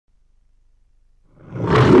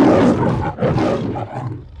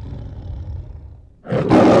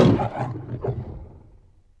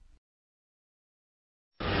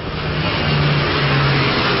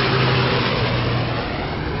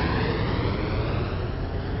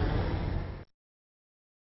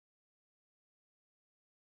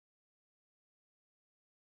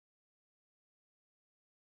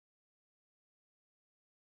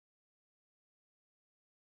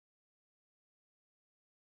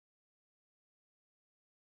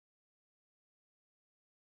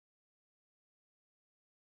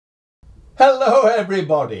Hello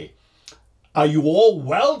everybody! Are you all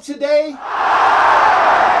well today?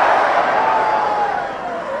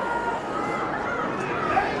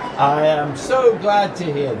 I am so glad to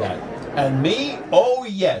hear that. And me? Oh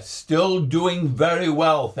yes, still doing very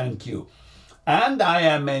well, thank you. And I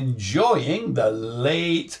am enjoying the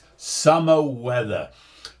late summer weather.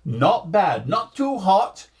 Not bad, not too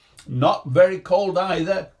hot, not very cold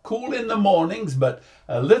either, cool in the mornings, but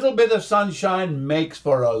a little bit of sunshine makes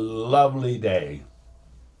for a lovely day.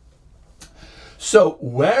 So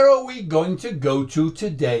where are we going to go to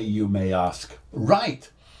today, you may ask?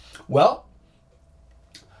 Right, well,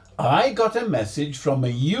 I got a message from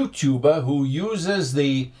a YouTuber who uses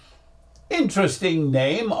the interesting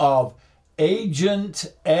name of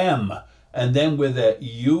Agent M, and then with a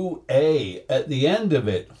UA at the end of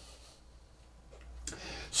it.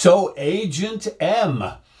 So Agent M,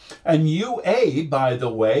 and UA, by the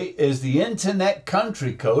way, is the internet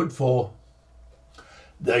country code for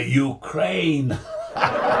the Ukraine.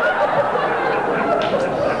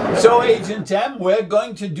 So Agent M, we're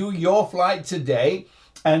going to do your flight today,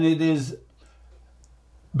 and it is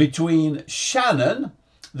between Shannon,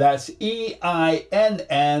 that's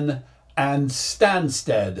EINN, and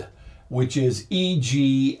Stansted, which is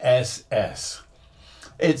EGSS.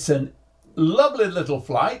 It's a lovely little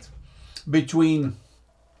flight between,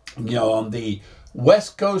 on the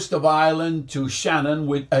west coast of Ireland to Shannon,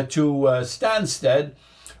 to Stansted,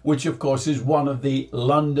 which of course is one of the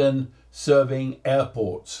London serving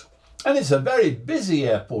airports. And it's a very busy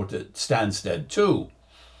airport at Stansted too.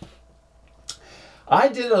 I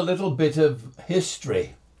did a little bit of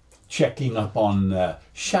history checking up on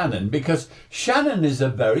Shannon, because Shannon is a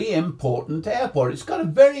very important airport. It's got a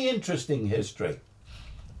very interesting history.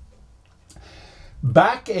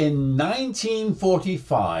 Back in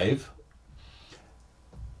 1945,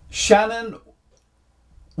 Shannon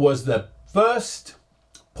was the first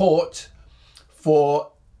port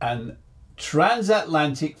for an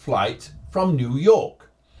transatlantic flight from New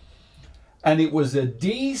York. And it was a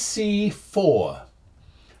DC-4.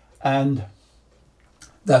 And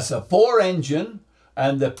that's a 4-engine,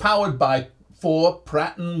 and they're powered by 4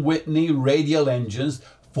 Pratt & Whitney radial engines,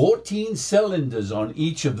 14 cylinders on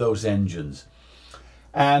each of those engines,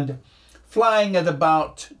 and flying at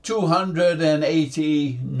about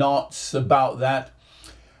 280 knots, about that.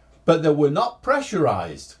 But they were not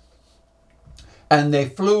pressurized, and they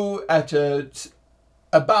flew at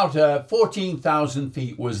about 14,000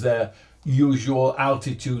 feet was their usual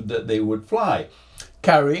altitude that they would fly,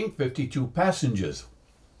 carrying 52 passengers.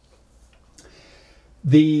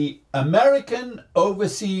 The American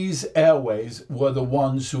Overseas Airways were the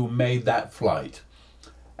ones who made that flight,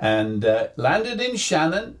 and landed in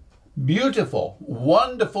Shannon. Beautiful,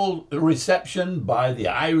 wonderful reception by the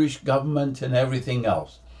Irish government and everything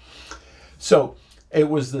else. So it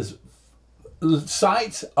was the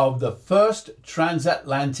site of the first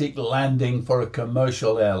transatlantic landing for a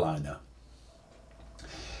commercial airliner.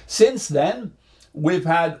 Since then, we've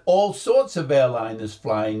had all sorts of airliners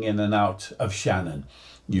flying in and out of Shannon.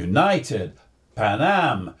 United, Pan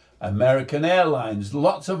Am, American Airlines,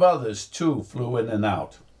 lots of others too flew in and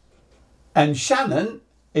out. And Shannon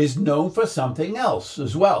is known for something else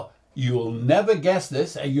as well. You'll never guess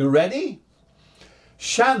this. Are you ready?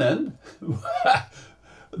 Shannon,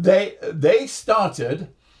 they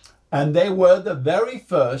started, and they were the very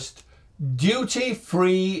first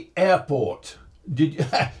duty-free airport.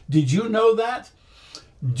 Did you know that?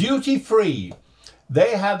 Duty-free.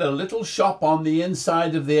 They had a little shop on the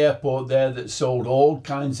inside of the airport there that sold all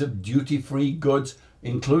kinds of duty-free goods,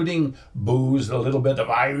 including booze, a little bit of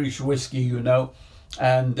Irish whiskey,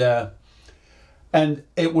 and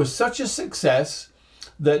it was such a success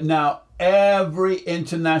that now every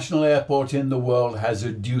international airport in the world has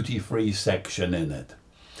a duty-free section in it.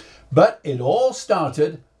 But it all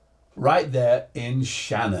started right there in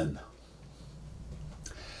Shannon.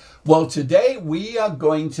 Well, today we are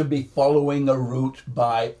going to be following a route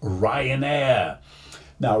by Ryanair.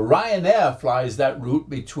 Now, Ryanair flies that route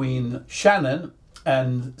between Shannon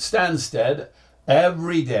and Stansted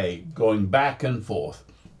every day, going back and forth.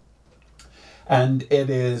 And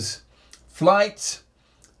it is flight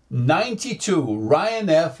 92,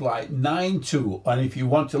 Ryanair flight 92, and if you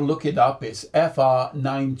want to look it up, it's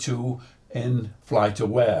FR92 in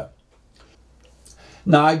FlightAware.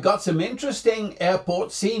 Now, I got some interesting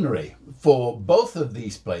airport scenery for both of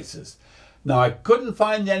these places. Now, I couldn't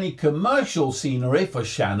find any commercial scenery for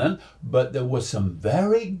Shannon, but there was some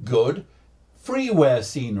very good freeware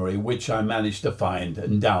scenery, which I managed to find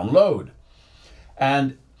and download.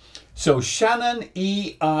 And so Shannon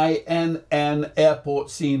EINN airport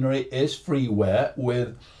scenery is freeware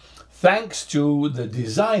with, thanks to the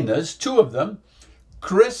designers, two of them,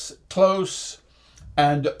 Chris Close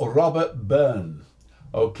and Robert Byrne.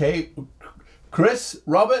 Okay, Chris,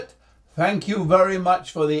 Robert, thank you very much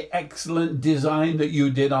for the excellent design that you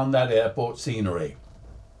did on that airport scenery.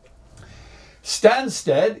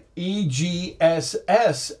 Stansted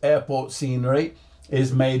EGSS airport scenery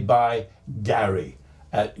is made by Gary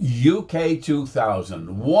at UK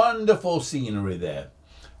 2000. Wonderful scenery there,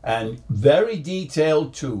 and very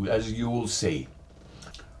detailed too, as you will see.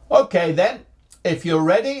 Okay then, if you're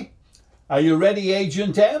ready, are you ready,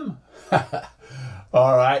 Agent M?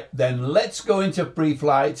 All right, then let's go into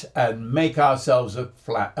pre-flight and make ourselves a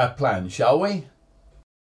plan, shall we?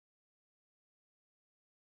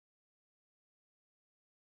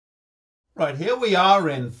 Right, here we are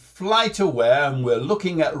in FlightAware, and we're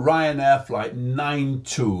looking at Ryanair flight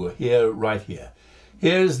 92 here, right here.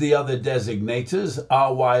 Here's the other designators,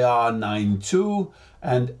 RYR92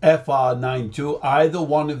 and FR92. Either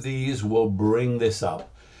one of these will bring this up.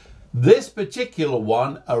 This particular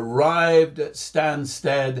one arrived at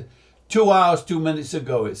Stansted 2 hours, 2 minutes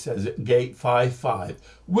ago, it says, at gate 55.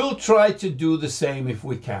 We'll try to do the same if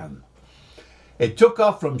we can. It took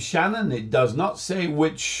off from Shannon. It does not say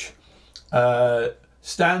which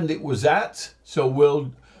stand it was at, so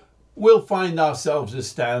we'll find ourselves a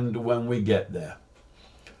stand when we get there.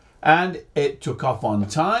 And it took off on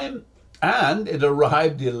time, and it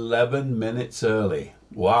arrived 11 minutes early.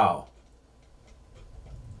 Wow.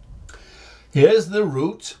 Here's the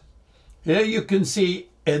route. Here you can see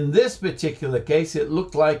in this particular case, it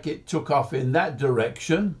looked like it took off in that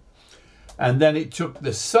direction, and then it took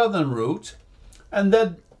the southern route, and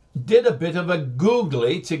then did a bit of a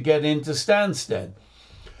googly to get into Stansted.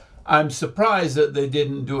 I'm surprised that they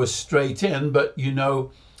didn't do a straight in, but you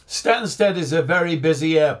know, Stansted is a very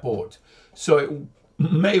busy airport, so it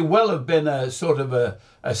may well have been a sort of a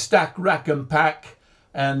stack, rack and pack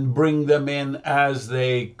and bring them in as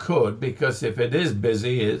they could, because if it is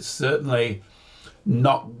busy, it's certainly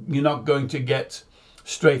not, you're not going to get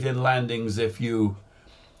straight in landings if you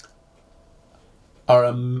are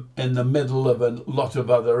in the middle of a lot of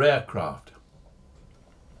other aircraft.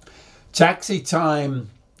 Taxi time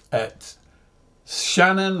at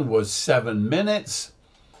Shannon was 7 minutes,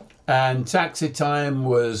 and taxi time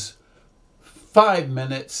was 5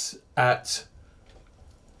 minutes at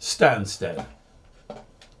Stansted.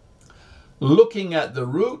 Looking at the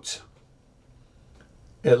route,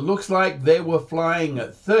 it looks like they were flying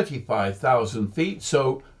at 35,000 feet,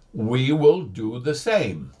 so we will do the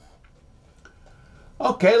same.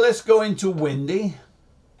 Okay, let's go into windy.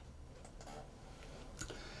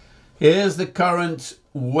 Here's the current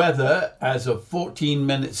weather as of 14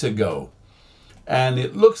 minutes ago. And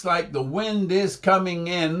it looks like the wind is coming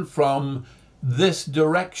in from this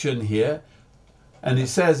direction here. And it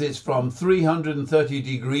says it's from 330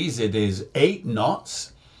 degrees. It is 8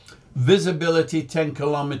 knots. Visibility 10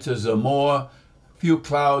 kilometers or more. Few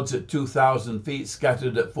clouds at 2,000 feet,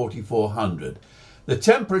 scattered at 4,400. The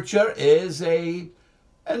temperature is an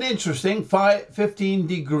interesting 15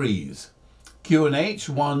 degrees. QNH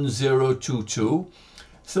 1022.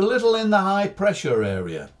 It's a little in the high pressure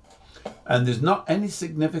area. And there's not any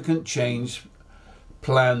significant change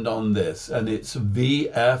planned on this. And it's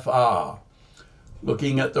VFR.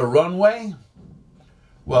 Looking at the runway,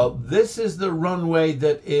 well, this is the runway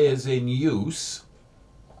that is in use.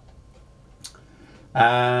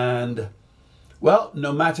 And, well,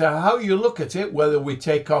 no matter how you look at it, whether we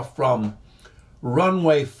take off from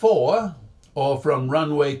runway 4 or from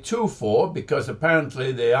runway 24, because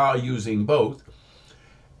apparently they are using both,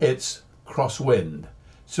 it's crosswind.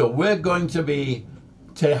 So we're going to be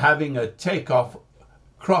having a takeoff,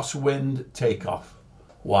 crosswind takeoff.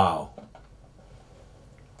 Wow.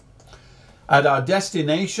 At our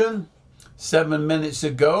destination, 7 minutes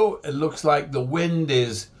ago, it looks like the wind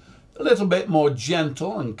is a little bit more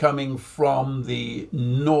gentle and coming from the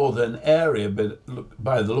northern area, but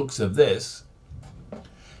by the looks of this.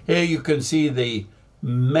 Here you can see the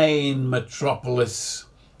main metropolis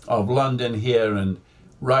of London here, and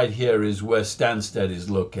right here is where Stansted is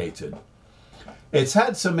located. It's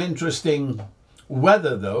had some interesting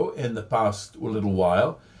weather though in the past little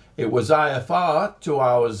while. It was IFR 2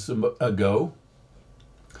 hours ago,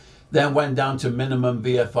 then went down to minimum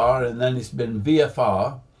VFR, and then it's been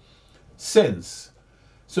VFR since.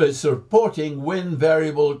 So it's reporting wind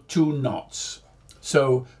variable 2 knots.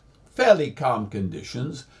 So fairly calm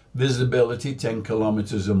conditions, visibility 10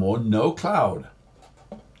 kilometers or more, no cloud.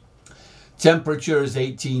 Temperature is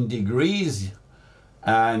 18 degrees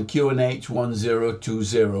and QNH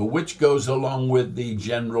 1020, which goes along with the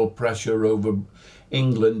general pressure over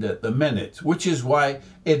England at the minute, which is why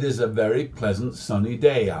it is a very pleasant sunny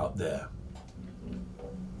day out there.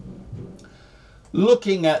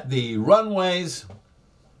 Looking at the runways,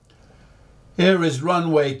 here is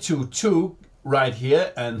runway 22 right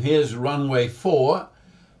here, and here's runway 4.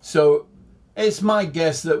 So it's my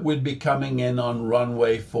guess that we'd be coming in on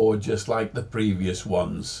runway 4 just like the previous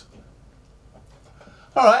ones.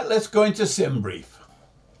 All right, let's go into sim brief.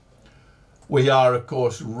 We are, of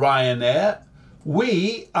course, Ryanair.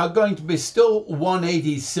 We are going to be still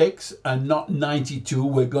 186 and not 92.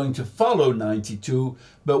 We're going to follow 92,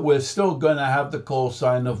 but we're still going to have the call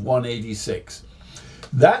sign of 186.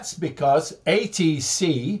 That's because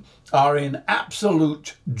ATC are in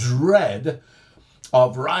absolute dread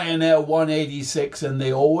of Ryanair 186, and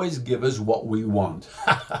they always give us what we want.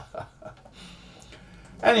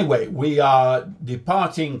 Anyway, we are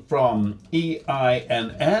departing from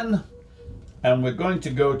EINN, and we're going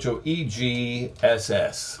to go to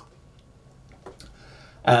EGSS.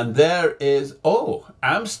 And there is, oh,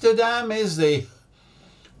 Amsterdam is the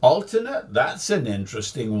alternate. That's an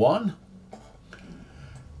interesting one.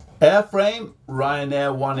 Airframe,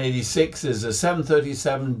 Ryanair 186 is a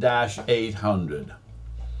 737-800.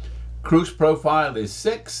 Cruise profile is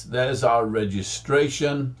 6. There's our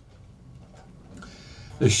registration.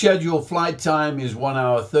 The scheduled flight time is 1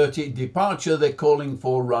 hour 30. Departure, they're calling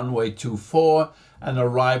for runway 24 and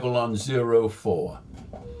arrival on 04.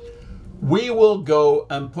 We will go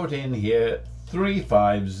and put in here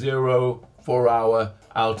 350 for our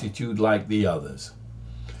altitude like the others.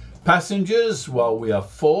 Passengers, well, we are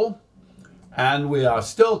full, and we are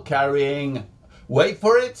still carrying, wait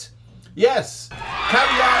for it, yes,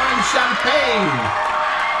 caviar and champagne,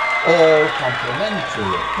 all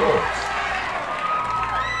complimentary, of course.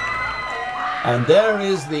 And there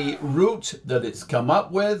is the route that it's come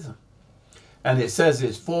up with, and it says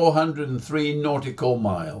it's 403 nautical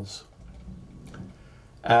miles.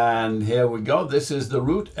 And here we go, this is the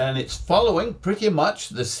route, and it's following pretty much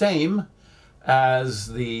the same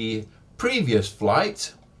as the previous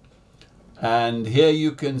flight. And here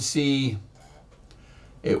you can see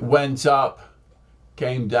it went up,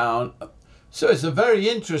 came down. So it's a very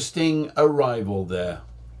interesting arrival there.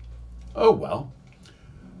 Oh well,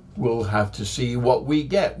 we'll have to see what we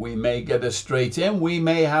get. We may get a straight in. We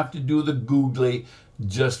may have to do the googly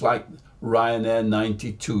just like Ryanair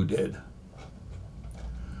 92 did.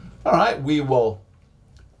 All right, we will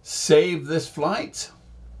save this flight,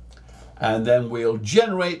 and then we'll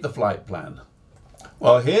generate the flight plan.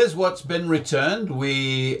 Well, here's what's been returned.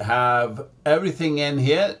 We have everything in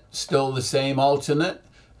here, still the same alternate.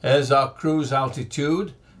 There's our cruise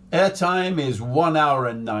altitude. Airtime is 1 hour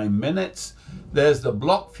and 9 minutes. There's the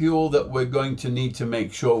block fuel that we're going to need to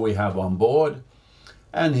make sure we have on board.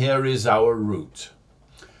 And here is our route.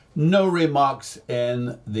 No remarks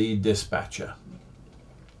in the dispatcher.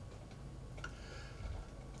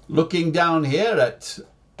 Looking down here at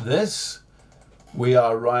this, we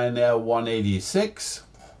are Ryanair 186,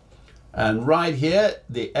 and right here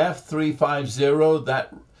the F350,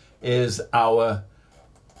 that is our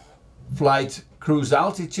flight cruise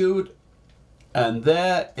altitude, and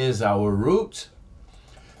there is our route.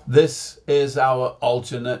 This is our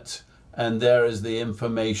alternate, and there is the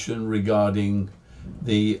information regarding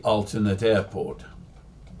the alternate airport.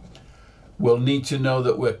 We'll need to know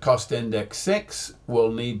that we're cost index 6.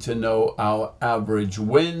 We'll need to know our average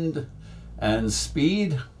wind and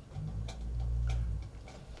speed.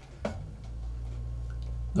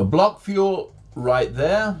 The block fuel right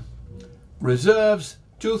there. Reserves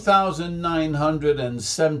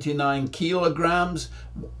 2,979 kilograms,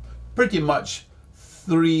 pretty much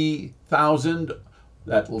 3,000.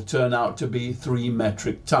 That will turn out to be 3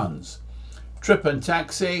 metric tons. Trip and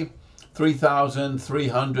taxi,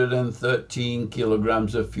 3,313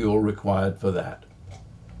 kilograms of fuel required for that.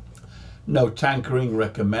 No tankering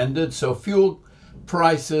recommended, so fuel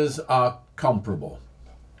prices are comparable.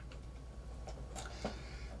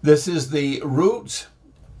 This is the route,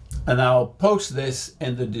 and I'll post this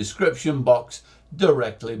in the description box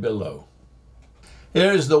directly below.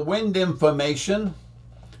 Here is the wind information.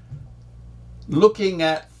 Looking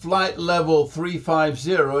at flight level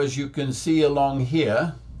 350, as you can see along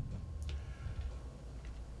here,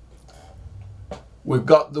 we've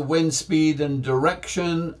got the wind speed and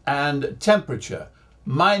direction and temperature.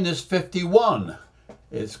 Minus 51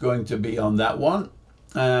 it's going to be on that one.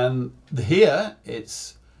 And here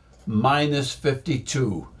it's minus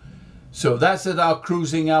 52. So that's at our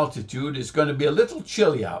cruising altitude. It's going to be a little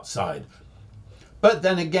chilly outside. But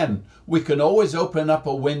then again, we can always open up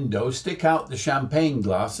a window, stick out the champagne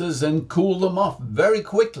glasses and cool them off very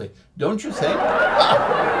quickly. Don't you think?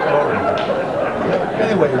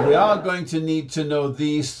 Anyway, we are going to need to know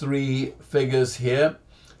these three figures here.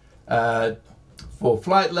 For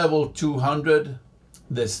flight level 200,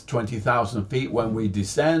 this 20,000 feet when we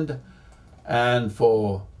descend. And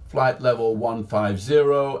for flight level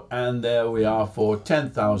 150, and there we are for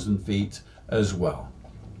 10,000 feet as well.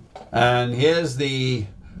 And here's the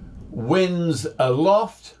winds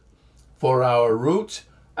aloft for our route.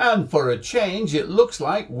 And for a change, it looks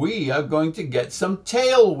like we are going to get some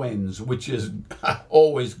tailwinds, which is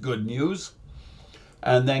always good news.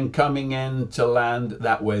 And then coming in to land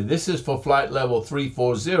that way. This is for flight level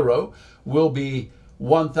 340. We'll be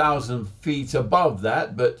 1,000 feet above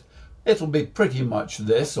that, but it'll be pretty much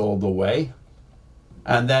this all the way.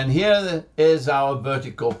 And then here is our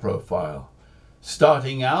vertical profile.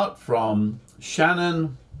 Starting out from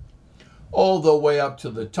Shannon, all the way up to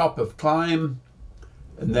the top of climb,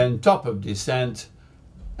 and then top of descent,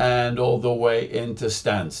 and all the way into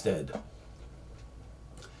Stansted.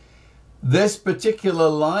 This particular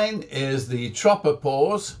line is the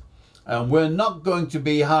tropopause, and we're not going to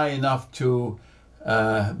be high enough to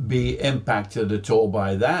be impacted at all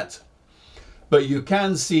by that. But you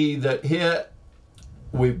can see that here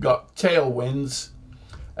we've got tailwinds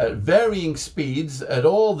at varying speeds at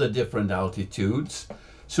all the different altitudes.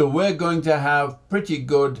 So we're going to have pretty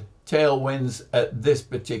good tailwinds at this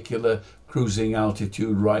particular cruising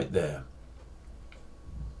altitude right there.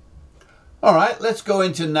 All right, let's go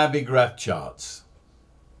into Navigraph charts.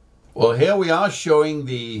 Well, here we are showing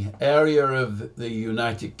the area of the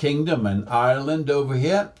United Kingdom and Ireland over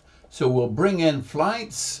here. So we'll bring in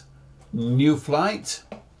flights, new flight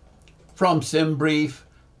from SimBrief,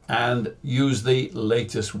 and use the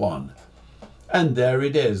latest one. And there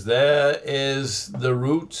it is. There is the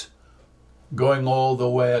route going all the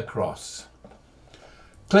way across.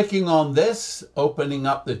 Clicking on this, opening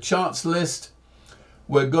up the charts list,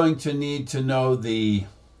 we're going to need to know the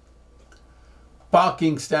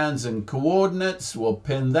parking stands and coordinates. We'll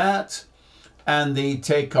pin that, and the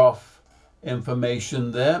takeoff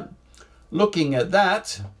information there. Looking at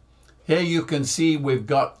that, here you can see we've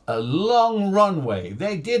got a long runway.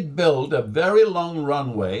 They did build a very long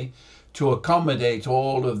runway to accommodate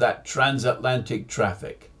all of that transatlantic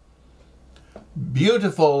traffic.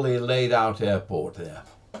 Beautifully laid out airport there.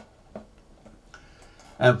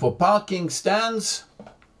 And for parking stands,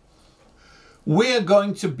 we're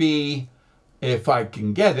going to be, if I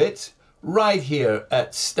can get it, right here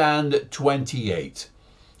at stand 28,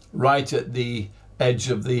 right at the edge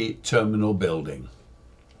of the terminal building.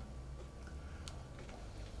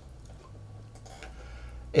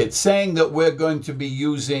 It's saying that we're going to be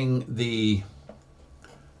using the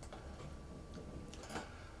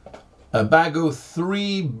ABAGU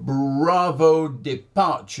 3 Bravo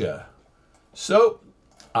departure. So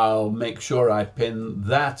I'll make sure I pin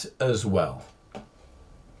that as well.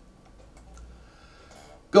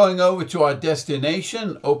 Going over to our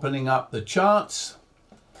destination, opening up the charts.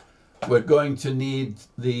 We're going to need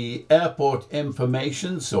the airport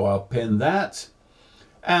information, so I'll pin that.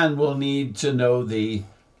 And we'll need to know the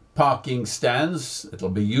parking stands. It'll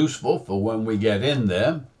be useful for when we get in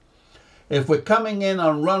there. If we're coming in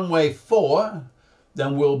on runway 4,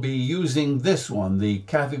 then we'll be using this one, the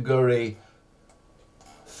category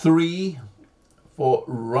 3 for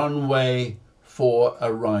runway 4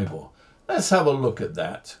 arrival. Let's have a look at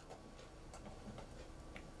that.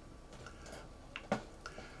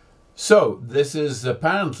 So this is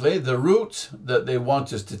apparently the route that they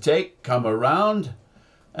want us to take, come around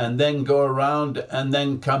and then go around and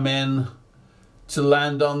then come in to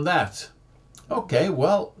land on that. Okay,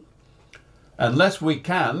 well, unless we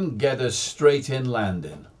can get a straight in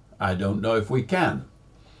landing. I don't know if we can.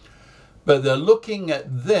 But they're looking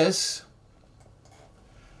at this.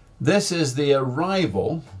 This is the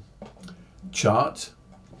arrival chart.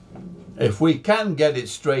 If we can get it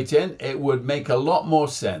straight in, it would make a lot more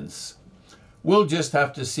sense. We'll just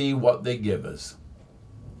have to see what they give us.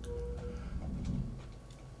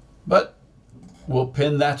 But we'll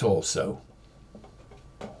pin that also.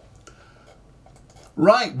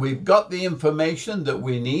 Right, we've got the information that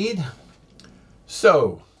we need.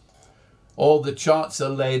 So All the charts are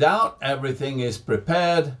laid out, everything is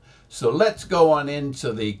prepared. So let's go on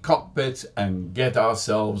into the cockpit and get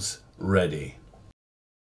ourselves ready.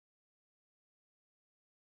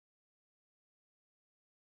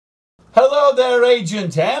 Hello there,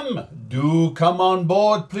 Agent M. Do come on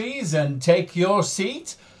board, please, and take your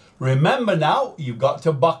seat. Remember now, you've got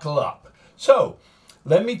to buckle up. So,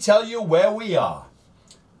 let me tell you where we are.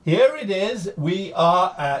 Here it is. We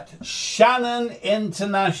are at Shannon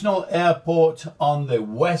International Airport on the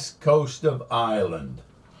west coast of Ireland.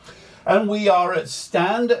 And we are at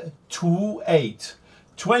stand 28.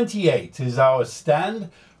 28 is our stand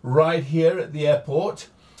right here at the airport.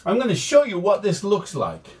 I'm going to show you what this looks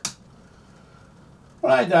like.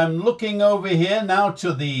 Right, I'm looking over here now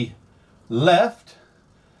to the left,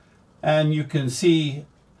 and you can see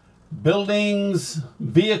buildings,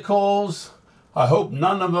 vehicles. I hope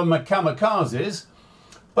none of them are kamikazes,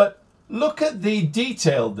 but look at the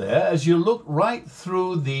detail there. As you look right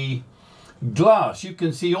through the glass, you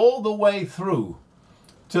can see all the way through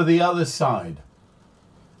to the other side.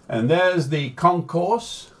 And there's the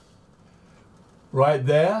concourse right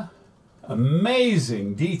there.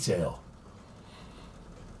 Amazing detail.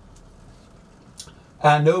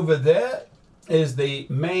 And over there is the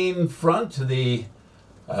main front, the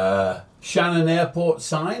Shannon Airport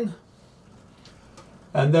sign.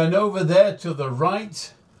 And then over there to the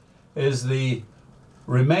right is the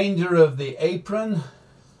remainder of the apron.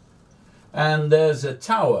 And there's a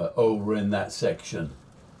tower over in that section.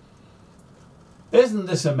 Isn't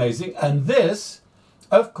this amazing? And this,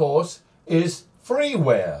 of course, is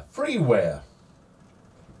freeware.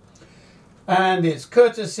 And it's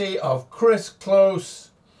courtesy of Chris Close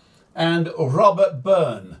and Robert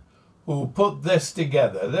Byrne, who put this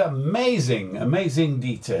together. They're amazing, amazing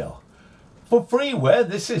detail. For freeware,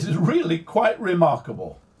 this is really quite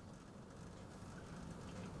remarkable.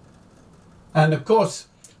 And of course,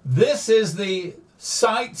 this is the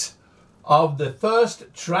site of the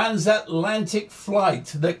first transatlantic flight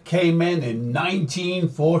that came in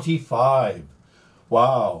 1945.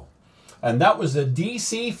 Wow. And that was a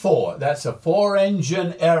DC-4. That's a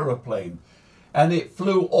 4-engine aeroplane. And it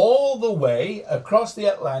flew all the way across the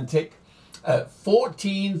Atlantic at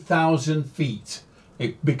 14,000 feet.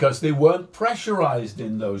 Because they weren't pressurized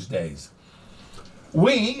in those days.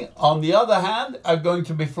 We, on the other hand, are going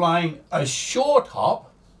to be flying a short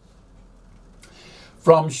hop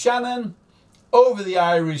from Shannon over the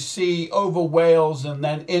Irish Sea, over Wales, and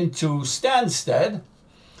then into Stansted.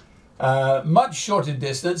 Much shorter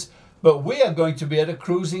distance, but we are going to be at a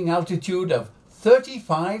cruising altitude of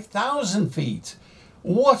 35,000 feet.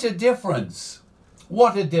 What a difference.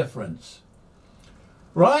 What a difference.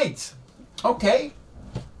 Right. Okay.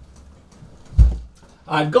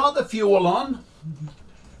 I've got the fuel on.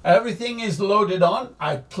 Everything is loaded on.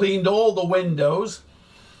 I've cleaned all the windows.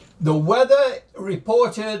 The weather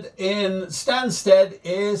reported in Stansted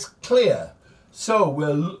is clear. So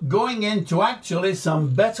we're going into actually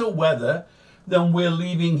some better weather than we're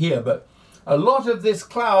leaving here. But a lot of this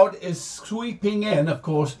cloud is sweeping in, of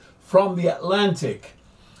course, from the Atlantic.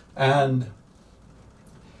 And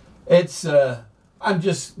it's, I'm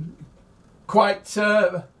just quite,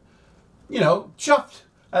 chuffed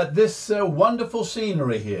at this wonderful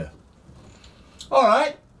scenery here. All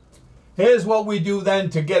right, here's what we do then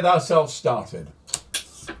to get ourselves started.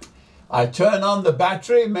 I turn on the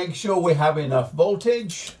battery, make sure we have enough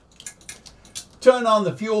voltage, turn on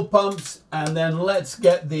the fuel pumps, and then let's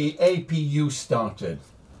get the APU started.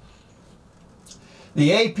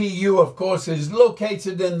 The APU, of course, is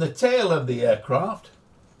located in the tail of the aircraft,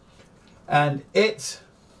 and it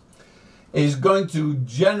is going to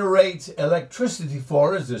generate electricity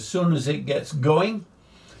for us as soon as it gets going.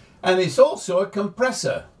 And it's also a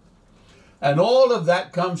compressor. And all of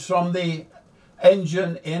that comes from the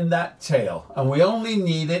engine in that tail. And we only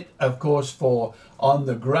need it, of course, for on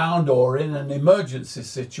the ground or in an emergency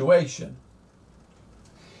situation.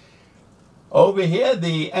 Over here,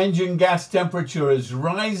 the engine gas temperature is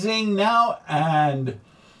rising now, and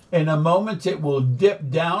in a moment it will dip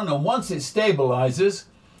down. And once it stabilizes,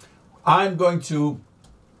 I'm going to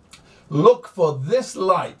look for this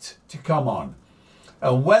light to come on.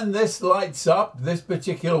 And when this lights up, this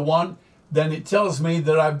particular one, then it tells me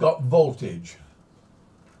that I've got voltage.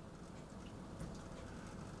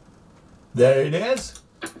 There it is.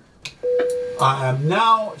 I am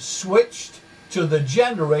now switched to the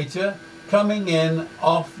generator coming in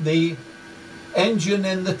off the engine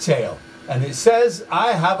in the tail. And it says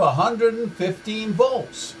I have 115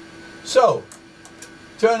 volts. So,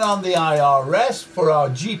 turn on the IRS for our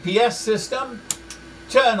GPS system,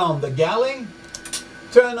 turn on the galley,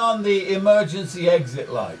 turn on the emergency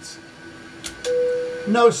exit lights.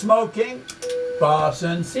 No smoking,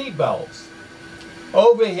 fasten seatbelts.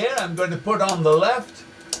 Over here I'm going to put on the left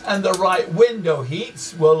and the right window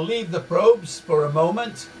heats. We'll leave the probes for a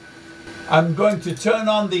moment. I'm going to turn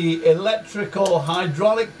on the electrical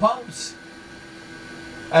hydraulic pumps.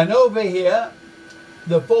 And over here,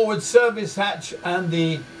 the forward service hatch and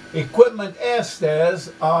the equipment air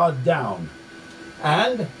stairs are down.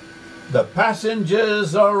 And the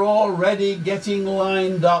passengers are already getting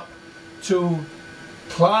lined up to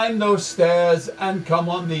climb those stairs and come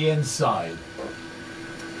on the inside.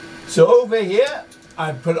 So over here,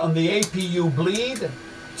 I put on the APU bleed,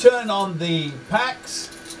 turn on the packs,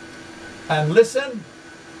 and listen.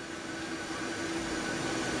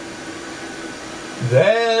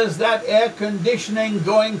 There's that air conditioning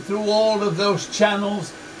going through all of those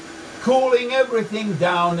channels, cooling everything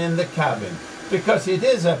down in the cabin. Because it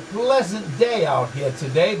is a pleasant day out here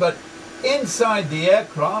today, but inside the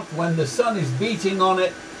aircraft, when the sun is beating on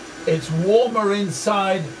it, it's warmer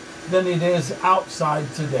inside than it is outside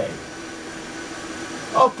today.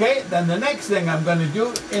 Okay, then the next thing I'm going to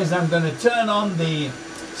do is I'm going to turn on the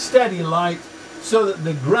steady light so that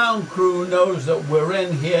the ground crew knows that we're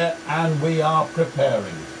in here and we are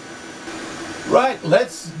preparing. Right,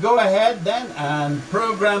 let's go ahead then and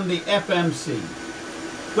program the FMC.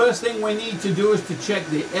 First thing we need to do is to check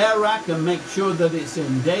the air rack and make sure that it's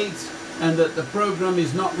in date and that the program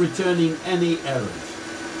is not returning any errors.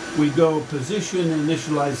 We go position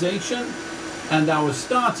initialization, and our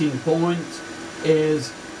starting point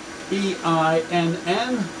is EINN,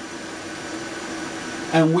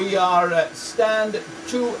 and we are at stand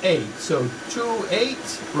 28, so 28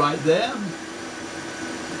 right there,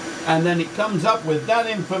 and then it comes up with that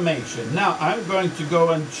information. Now I'm going to go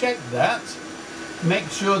and check that, make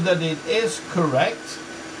sure that it is correct,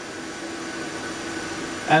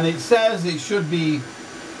 and it says it should be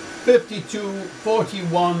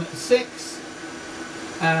 52.41.6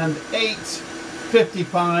 and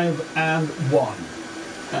 8.55 and 1.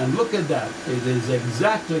 And look at that, it is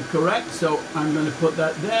exactly correct. So I'm going to put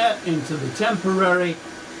that there into the temporary,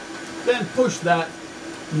 then push that.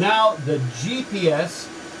 Now the GPS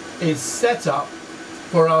is set up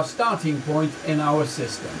for our starting point in our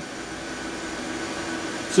system.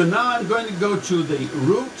 So now I'm going to go to the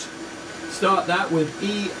route, start that with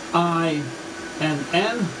EINN,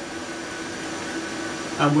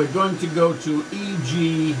 and we're going to go to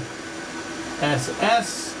EGSS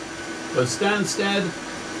for Stansted.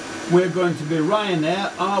 We're going to be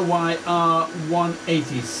Ryanair RYR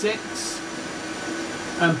 186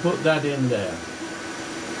 and put that in there.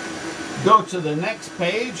 Go to the next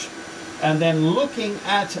page, and then looking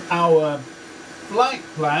at our flight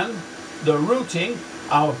plan, the routing,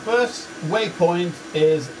 our first waypoint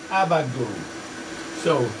is ABAGU.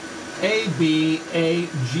 So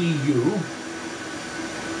ABAGU.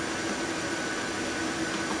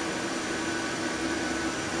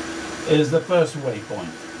 Is the first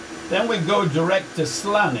waypoint. Then we go direct to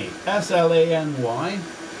SLANY, S-L-A-N-Y,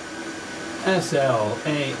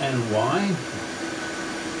 S-L-A-N-Y.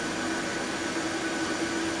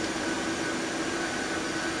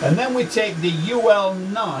 And then we take the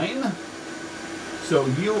UL9, so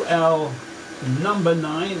UL number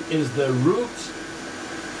 9 is the route,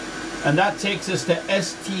 and that takes us to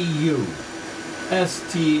STU,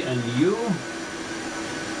 ST and U.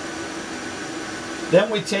 Then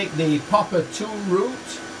we take the Papa 2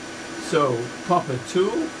 route, so Papa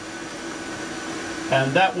 2,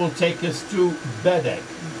 and that will take us to BEDEK,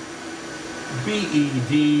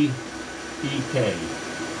 B-E-D-E-K.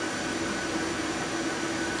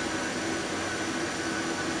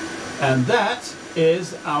 And that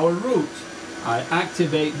is our route. I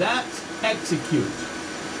activate that, execute.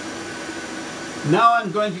 Now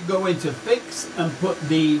I'm going to go into fix and put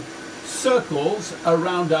the circles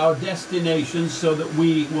around our destinations so that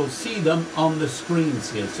we will see them on the screens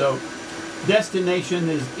here. So destination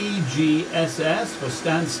is EGSS for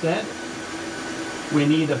Stansted. We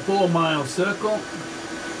need a 4-mile circle,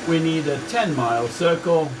 we need a 10-mile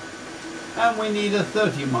circle, and we need a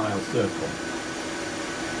 30-mile circle.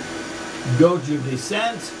 Go to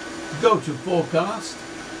descent, go to forecast.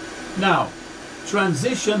 Now,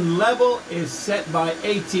 transition level is set by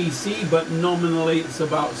ATC, but nominally it's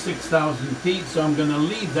about 6,000 feet, so I'm going to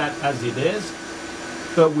leave that as it is.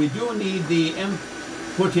 But we do need the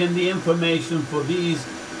put in the information for these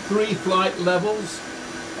 3 flight levels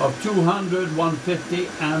of 200, 150,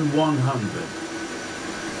 and 100.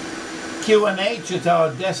 QNH at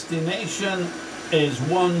our destination is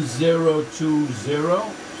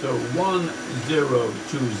 1020. So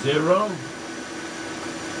 1020.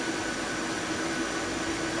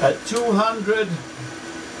 At 200,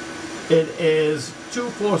 it is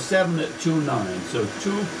 247 at 29. So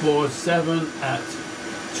 247 at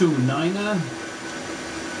 29er.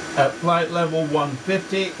 At flight level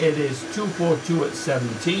 150, it is 242 at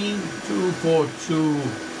 17, 242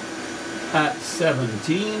 at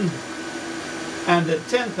 17, and at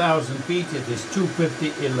 10,000 feet it is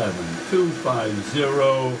 250, 11,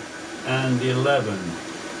 250 and 11.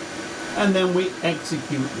 And then we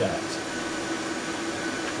execute that.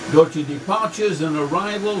 Go to departures and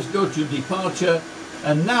arrivals, go to departure,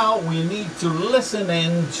 and now we need to listen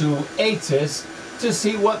in to ATIS to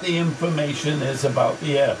see what the information is about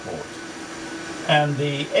the airport. And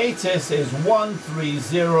the ATIS is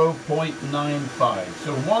 130.95.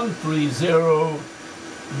 So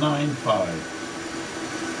 130.95.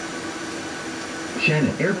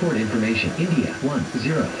 Shannon, airport information, India,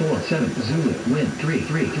 1047, Zulu, wind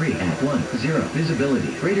 333 at 10,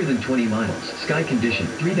 visibility, greater than 20 miles, sky condition,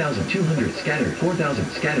 3,200 scattered, 4,000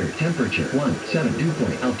 scattered, temperature, 17, dew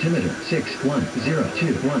point, altimeter,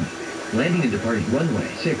 61021. Landing and departing runway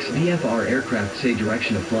 6. VFR aircraft say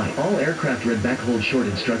direction of flight. All aircraft read back hold short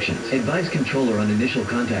instructions. Advise controller on initial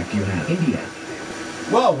contact you have. India.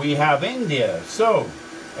 Well, we have India. So,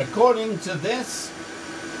 according to this,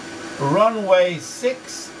 runway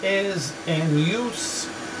 6 is in use.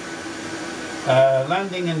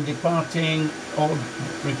 Landing and departing, all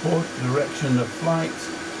report direction of flight.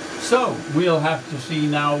 So, we'll have to see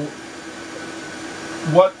now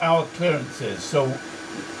what our clearance is. So,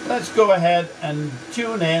 let's go ahead and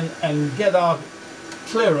tune in and get our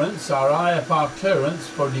clearance, our IFR clearance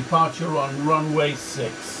for departure on runway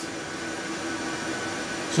 6.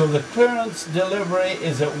 So the clearance delivery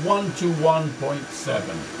is at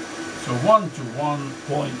 121.7. So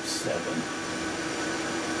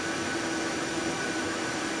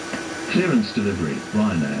 121.7. Clearance delivery,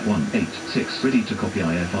 Ryanair 186, ready to copy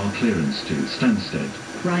IFR clearance to Stansted.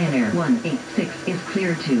 Ryanair 186 is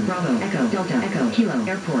cleared to Bravo Echo Delta Echo Kilo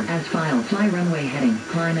Airport as filed. Fly runway heading,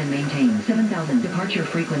 climb and maintain 7,000. Departure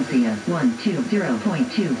frequency of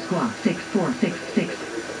 120.2 squawk 6466.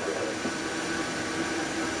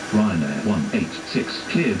 Ryanair 186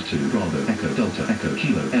 cleared to Bravo Echo Delta Echo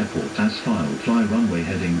Kilo Airport as filed. Fly runway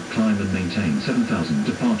heading, climb and maintain 7,000.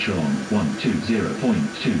 Departure on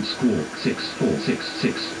 120.2 squawk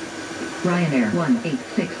 6466. Ryanair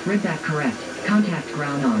 186 read that correct. Contact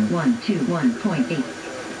ground on 121.8.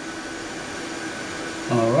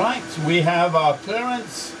 All right, we have our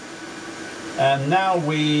clearance, and now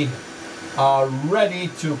we are ready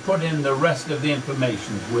to put in the rest of the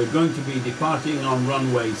information. We're going to be departing on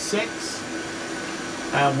runway 6,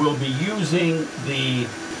 and we'll be using the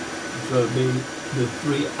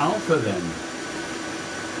 3 Alpha then.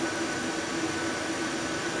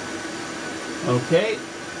 Okay,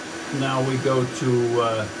 now we go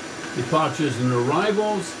to departures and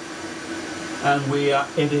arrivals, and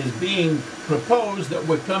it is being proposed that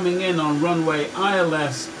we're coming in on runway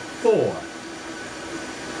ILS 4,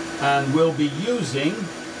 and we'll be using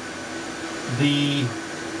the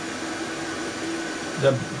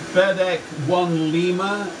BEDEK 1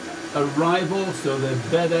 Lima arrival, so the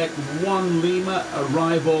BEDEK 1 Lima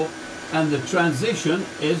arrival, and the transition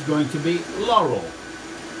is going to be Laurel.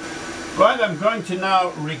 Right, I'm going to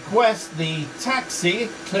now request the taxi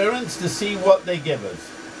clearance to see what they give us.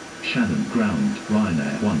 Shannon ground,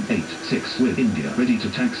 Ryanair 186 with India ready to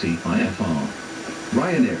taxi IFR.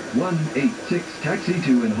 Ryanair 186 taxi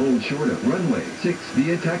to and hold short of runway 6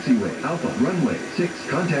 via taxiway Alpha runway 6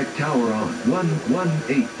 contact tower on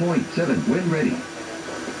 118.7 when ready.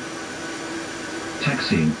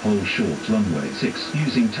 Taxiing hold short runway 6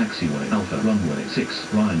 using taxiway Alpha runway 6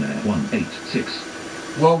 Ryanair 186.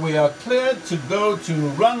 Well, we are cleared to go to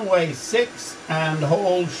runway 6 and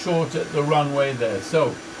hold short at the runway there.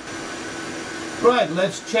 So, right,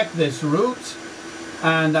 let's check this route.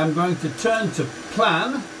 And I'm going to turn to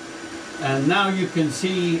plan. And now you can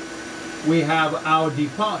see we have our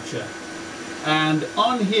departure. And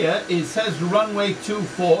on here, it says runway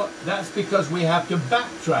 24. That's because we have to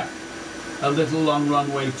backtrack a little on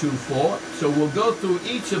runway 24. So we'll go through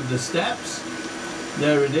each of the steps.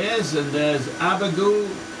 There it is, and there's ABAGU,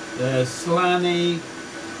 there's SLANY,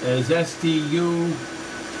 there's STU,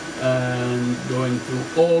 and going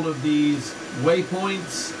through all of these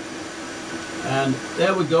waypoints. And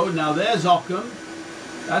there we go. Now there's Ockham.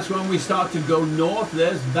 That's when we start to go north.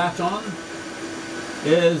 There's Baton.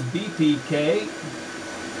 There's BPK.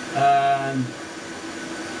 And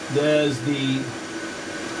there's the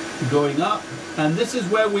going up. And this is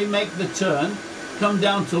where we make the turn, come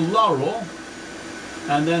down to Laurel.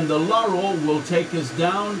 And then the Laurel will take us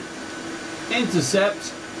down,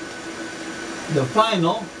 intercept the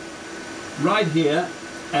final right here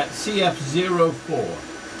at CF04.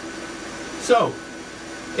 So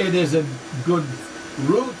it is a good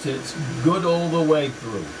route, it's good all the way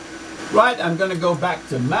through. Right, I'm going to go back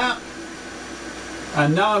to map,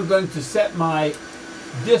 and now I'm going to set my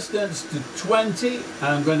distance to 20, and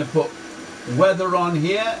I'm going to put weather on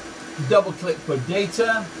here, double click for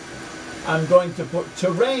data. I'm going to put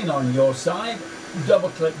terrain on your side, double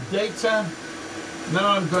click data.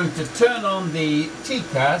 Now I'm going to turn on the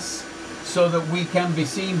TCAS so that we can be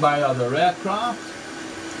seen by other aircraft,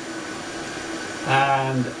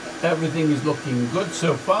 and everything is looking good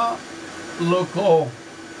so far. Local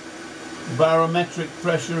barometric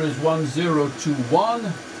pressure is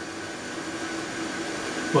 1021.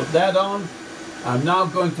 Put that on. I'm now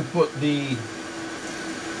going to put the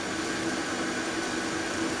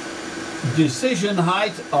decision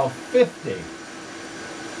height of 50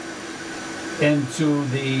 into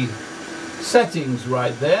the settings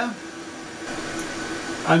right there.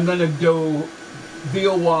 I'm going to go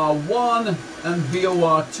VOR 1 and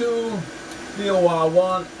VOR 2, VOR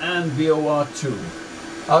 1 and VOR 2.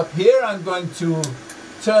 Up here I'm going to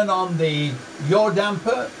turn on the yaw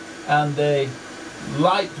damper, and the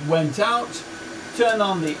light went out. Turn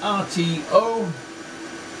on the RTO,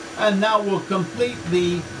 and now we'll complete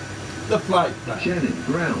the flight plan. Shannon,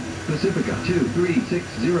 ground, Pacifica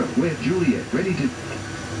 2360 with Juliet, ready to...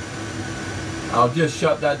 I'll just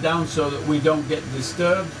shut that down so that we don't get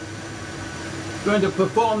disturbed. Going to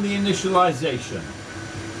perform the initialization.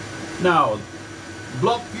 Now,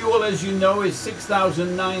 block fuel, as you know, is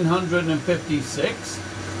 6,956.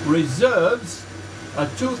 Reserves are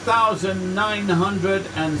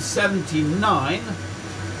 2,979,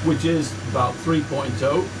 which is about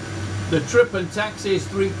 3.0. The trip and taxi is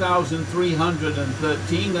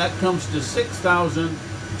 3,313. That comes to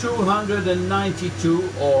 6,292,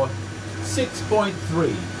 or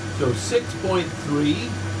 6.3. So 6.3.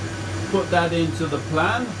 Put that into the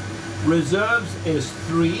plan. Reserves is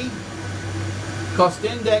 3. Cost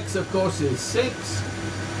index, of course, is 6.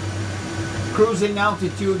 Cruising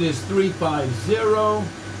altitude is 350.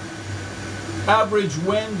 Average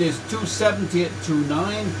wind is 270 at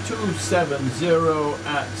 29, 270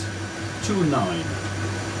 at 29.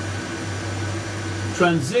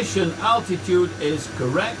 Transition altitude is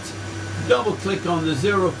correct. Double click on the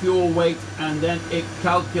zero fuel weight, and then it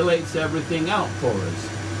calculates everything out for us.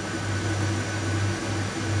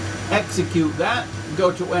 Execute that,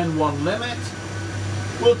 go to N1 limit.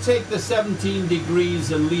 We'll take the 17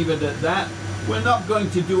 degrees and leave it at that. We're not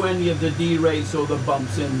going to do any of the derates or the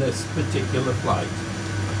bumps in this particular flight.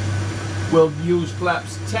 We'll use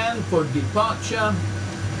flaps 10 for departure.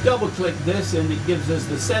 Double click this and it gives us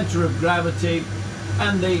the center of gravity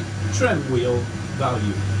and the trim wheel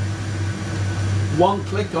value. One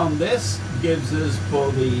click on this gives us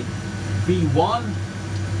for the V1.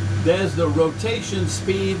 There's the rotation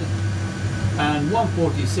speed, and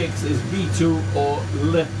 146 is V2 or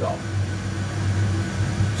liftoff.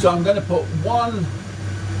 So I'm going to put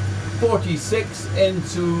 146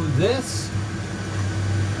 into this,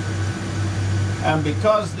 and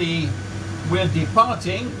because we're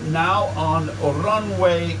departing now on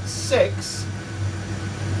runway 6,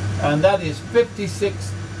 and that is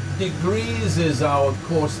 56 degrees is our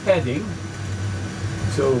course heading.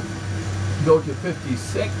 So go to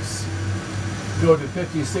 56. Go to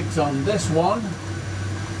 56 on this one.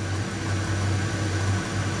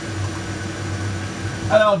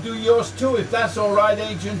 And I'll do yours too, if that's all right,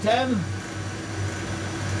 Agent M.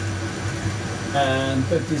 And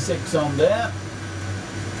 56 on there.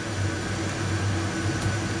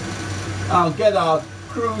 I'll get our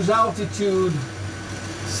cruise altitude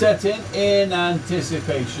set in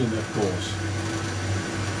anticipation, of course.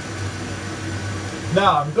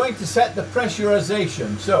 Now I'm going to set the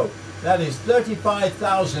pressurization. So that is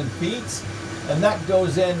 35,000 feet, and that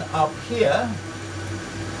goes in up here,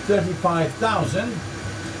 35,000.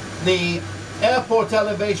 The airport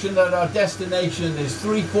elevation at our destination is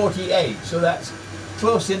 348, so that's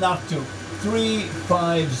close enough to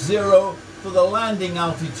 350 for the landing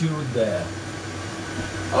altitude there.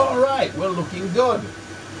 All right, we're looking good.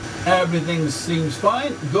 Everything seems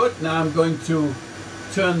fine. Good. Now I'm going to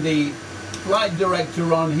turn the flight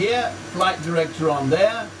director on here, flight director on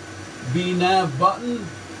there, VNAV button,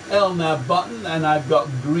 LNAV button, and I've got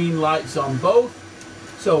green lights on both.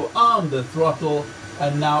 So arm the throttle,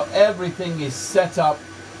 and now everything is set up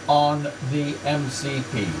on the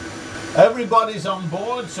MCP. Everybody's on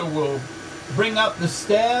board, so we'll bring up the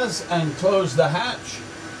stairs and close the hatch.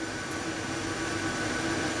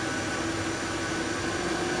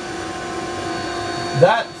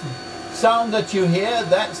 That sound that you hear,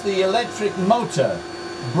 that's the electric motor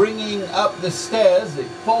bringing up the stairs. It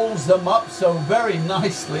folds them up so very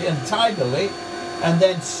nicely and tidily, and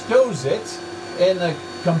then stows it in a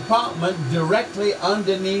compartment directly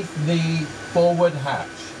underneath the forward hatch.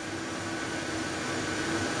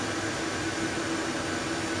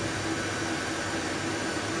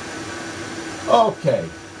 Okay.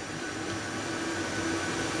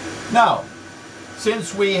 Now,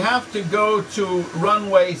 since we have to go to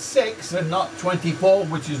runway 6 and not 24,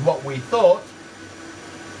 which is what we thought,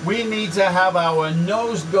 we need to have our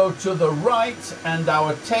nose go to the right and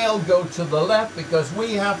our tail go to the left, because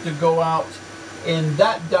we have to go out in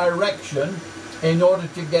that direction in order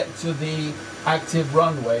to get to the active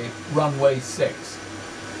runway, runway 6.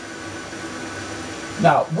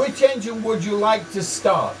 Now, which engine would you like to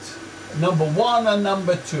start? Number 1 or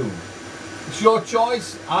number 2? It's your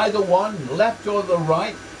choice, either one, left or the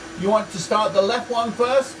right. You want to start the left one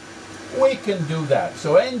first? We can do that.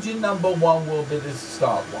 So engine number 1 will be the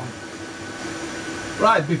start one.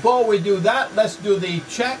 Right, before we do that, let's do the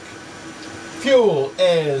check. Fuel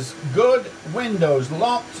is good, windows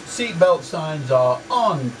locked, seatbelt signs are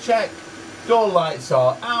on, check. Door lights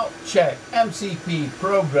are out, check. MCP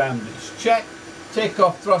programmed is check.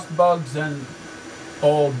 Takeoff thrust bugs and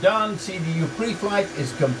all done. CDU pre-flight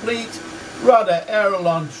is complete. Rudder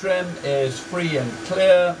aileron trim is free and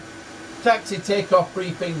clear. Taxi takeoff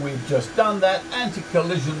briefing, we've just done that.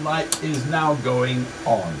 Anti-collision light is now going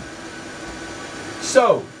on.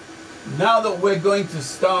 So, now that we're going to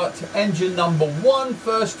start engine number 1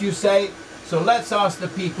 first, you say, so let's ask the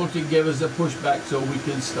people to give us a pushback so we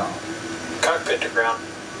can start. Cockpit to ground.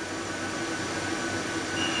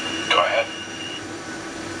 Go ahead.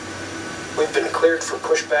 We've been cleared for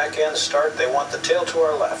pushback and start. They want the tail to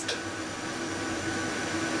our left.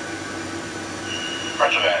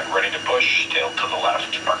 Roger that. Ready to push. Tail to the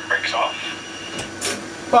left. Parking brakes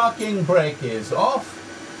off. Parking brake is off.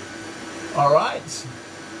 All right.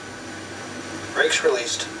 Brakes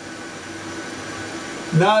released.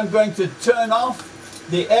 Now I'm going to turn off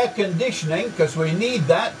the air conditioning, because we need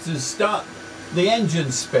that to start the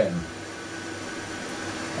engine spin.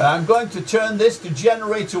 And I'm going to turn this to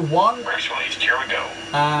generator 1. Brakes released. Here we go.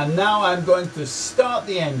 And now I'm going to start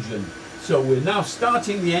the engine. So we're now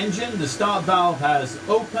starting the engine. The start valve has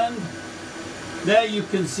opened. There you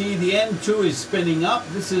can see the N2 is spinning up.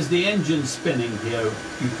 This is the engine spinning here,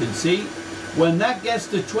 you can see. When that gets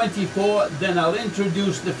to 24, then I'll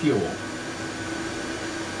introduce the fuel.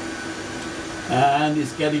 And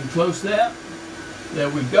it's getting close there. There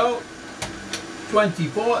we go.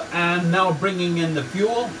 24, and now bringing in the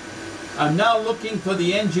fuel. I'm now looking for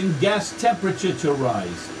the engine gas temperature to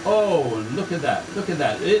rise. Oh, and look at that, look at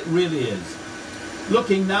that, it really is.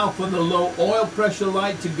 Looking now for the low oil pressure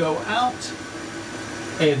light to go out.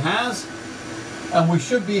 It has, and we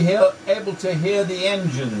should be able to hear the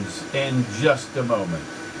engines in just a moment.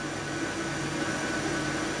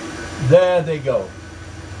 There they go.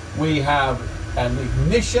 We have an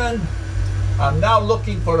ignition. I'm now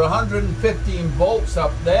looking for 115 volts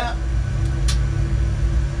up there.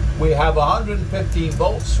 We have 115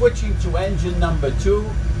 volts, switching to engine number 2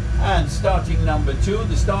 and starting number 2.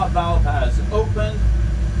 The start valve has opened.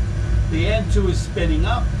 The N2 is spinning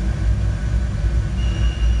up.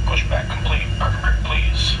 Pushback complete. Parking brake,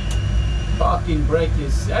 please. Parking brake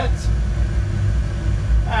is set.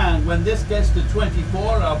 And when this gets to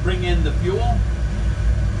 24, I'll bring in the fuel.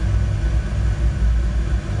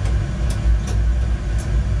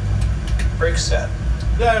 Brake set.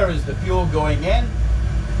 There is the fuel going in.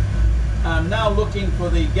 I'm now looking for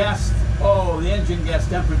the gas. Oh, the engine gas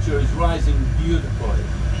temperature is rising beautifully.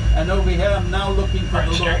 And over here, I'm now looking for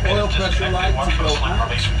the low oil pressure light to go out.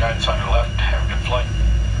 Release from guidance on your left. Have a good flight.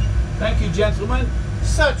 Thank you, gentlemen.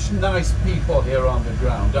 Such nice people here on the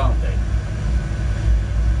ground, aren't they?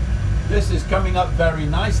 This is coming up very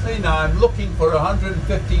nicely. Now I'm looking for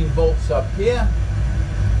 115 volts up here.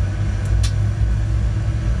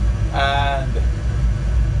 And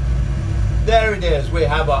there it is. We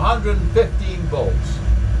have 115 volts.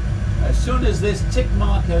 As soon as this tick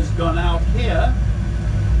mark has gone out here,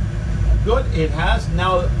 good, it has.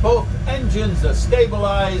 Now both engines are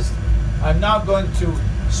stabilized. I'm now going to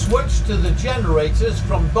switch to the generators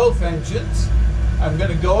from both engines. I'm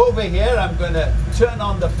going to go over here. I'm going to turn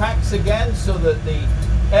on the packs again so that the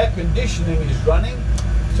air conditioning is running.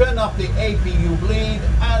 Turn off the APU bleed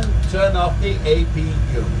and turn off the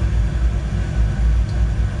APU.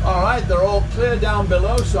 All right, they're all clear down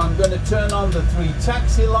below, so I'm going to turn on the 3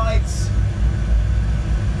 taxi lights.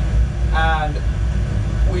 And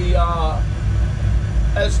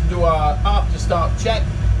let's do our after start check.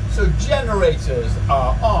 So generators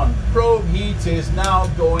are on. Probe heat is now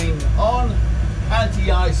going on.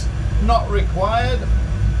 Anti-ice not required.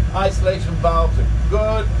 Isolation valves are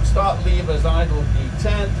good. Start levers idle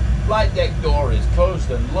detent. Flight deck door is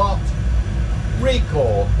closed and locked.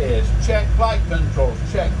 Recall is check. Flight controls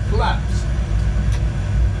check. Flaps.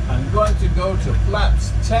 I'm going to go to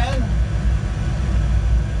flaps 10.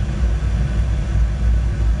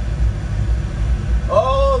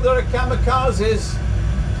 Oh, there are kamikazes.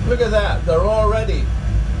 Look at that. They're already.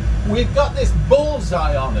 We've got this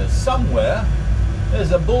bullseye on us somewhere.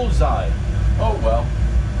 There's a bullseye. Oh well.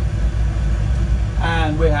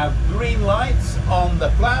 And we have green lights on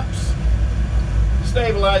the flaps.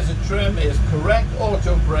 Stabilizer trim is correct.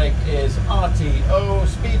 Auto brake is RTO.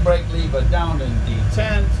 Speed brake lever down and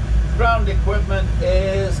detent. Ground equipment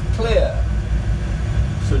is clear.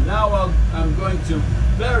 So now I'm going to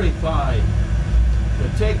verify the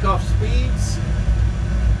takeoff speeds.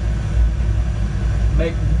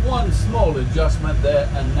 Make one small adjustment there,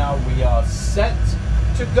 and now we are set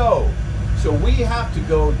to go. So we have to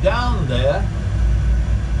go down there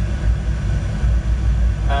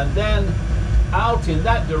and then out in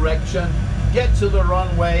that direction, get to the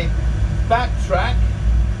runway, backtrack,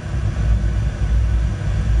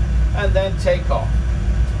 and then take off.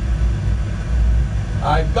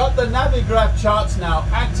 I've got the Navigraph charts now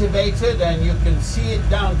activated, and you can see it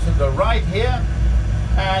down to the right here,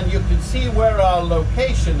 and you can see where our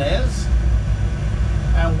location is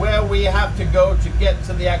and where we have to go to get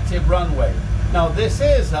to the active runway. Now this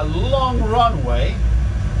is a long runway,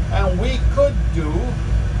 and we could do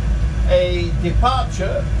a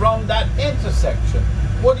departure from that intersection.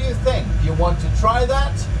 What do you think? You want to try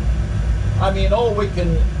that? I mean, all we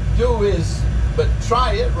can do is but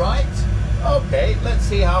try it, right? Okay, let's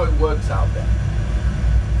see how it works out then.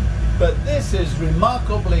 But this is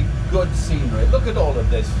remarkably good scenery. Look at all of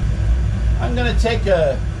this. I'm going to take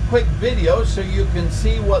a quick video so you can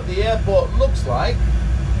see what the airport looks like.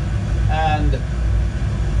 And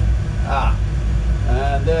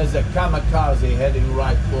there's a kamikaze heading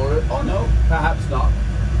right for it. Oh no, perhaps not.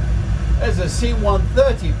 There's a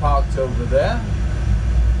C-130 parked over there.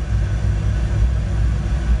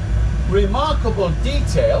 Remarkable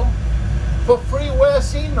detail for freeware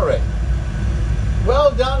scenery.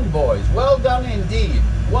 Well done, boys. Well done indeed.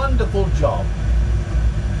 Wonderful job.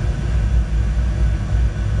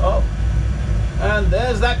 Oh, and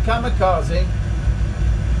there's that kamikaze.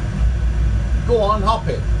 Go on, hop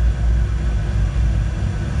it.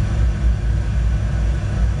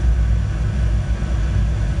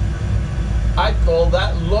 I'd call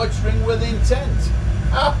that loitering with intent.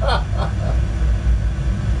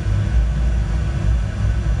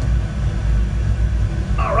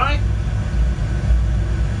 All right.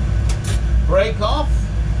 Brake off.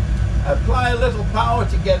 Apply a little power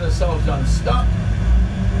to get ourselves unstuck.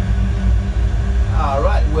 All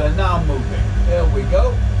right, we're now moving. Here we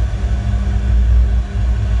go.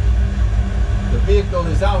 The vehicle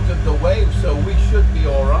is out of the way, so we should be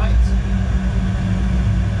all right.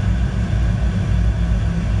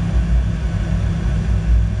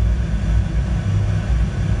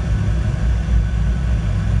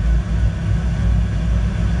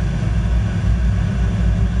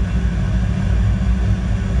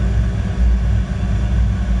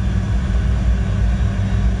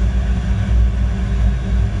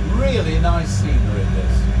 Nice scenery,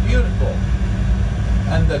 this beautiful,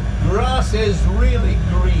 and the grass is really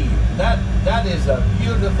green. That is a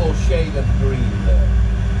beautiful shade of green there.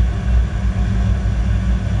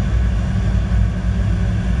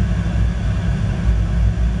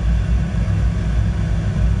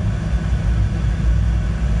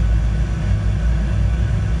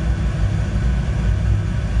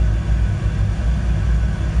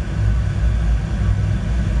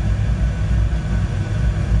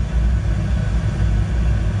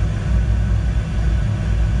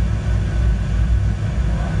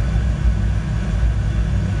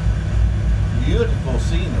 Beautiful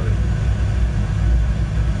scenery.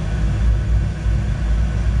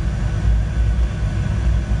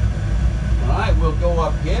 All right, we'll go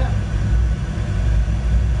up here.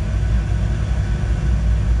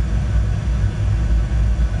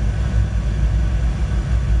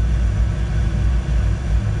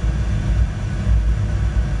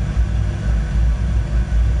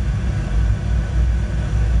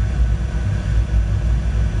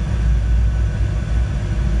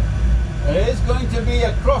 It is going to be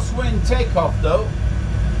a crosswind takeoff though.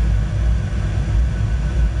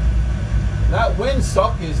 That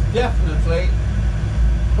windsock is definitely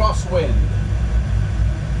crosswind.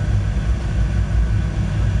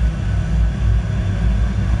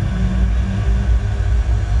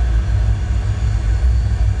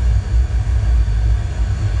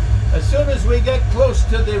 As soon as we get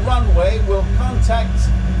to the runway will contact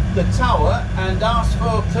the tower and ask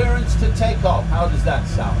for clearance to take off. How does that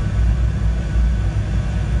sound?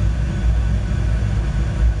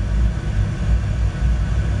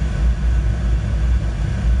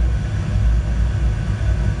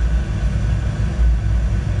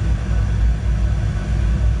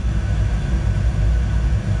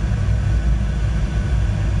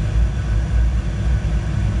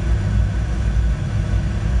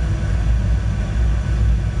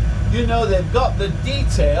 You know, they've got the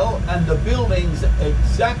detail and the buildings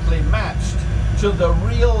exactly matched to the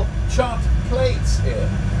real chart plates here.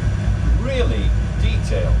 Really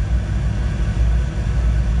detailed.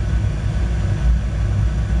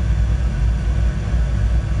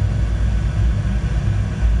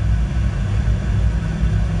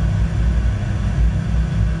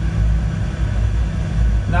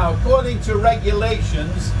 Now, according to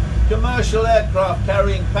regulations, commercial aircraft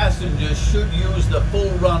carrying passengers should use the full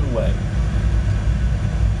runway.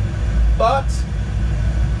 But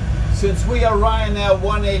since we are Ryanair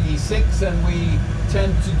 186 and we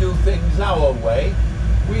tend to do things our way,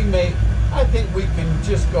 I think we can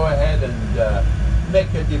just go ahead and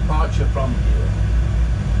make a departure from here.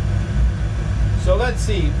 So let's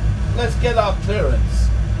see, let's get our clearance.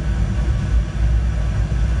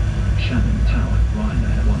 Shannon Tower,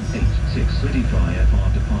 Ryanair 186, ready fly FR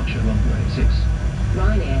departure runway 6.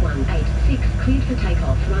 Ryanair 186, cleared for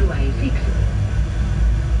takeoff, runway 6.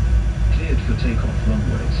 Cleared for takeoff,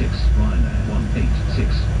 runway 6, Ryanair 186.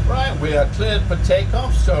 Right, we are cleared for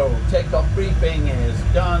takeoff, so takeoff briefing is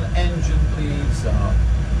done. Engine bleeds are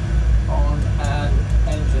on and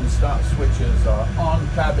engine start switches are on.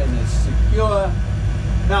 Cabin is secure.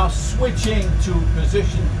 Now switching to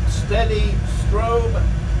position steady, strobe.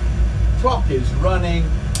 Clock is running,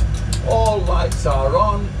 all lights are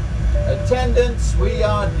on. Attendants, we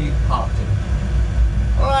are departing.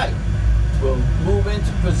 All right, we'll move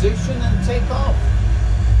into position and take off.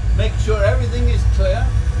 Make sure everything is clear.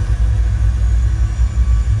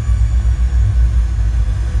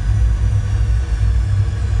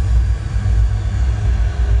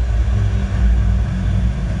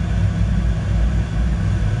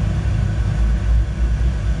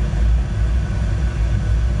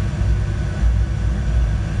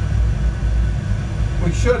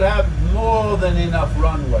 We should have more than enough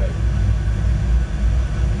runway.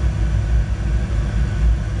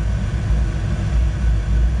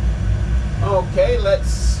 Okay,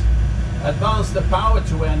 let's advance the power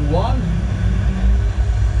to N1.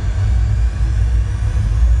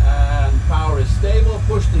 And power is stable.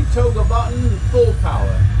 Push the toggle button, full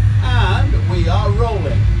power. And we are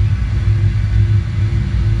rolling.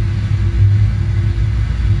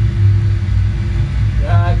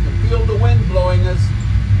 Yeah, I can feel the wind blowing us.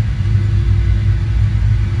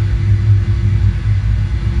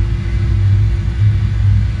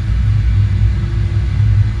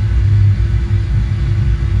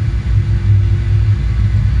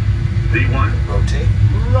 V1. Rotate.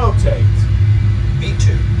 Rotate. V2.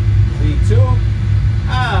 V2.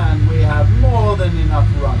 And we have more than enough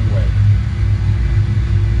runway.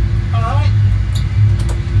 Alright.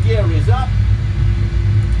 Gear is up.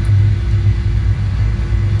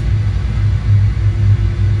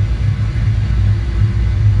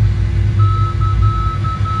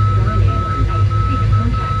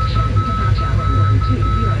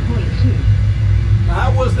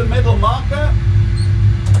 That was the middle marker,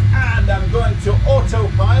 and I'm going to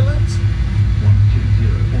autopilot. 120.2,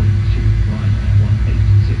 Ryanair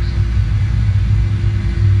 186.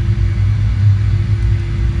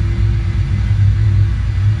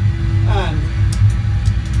 And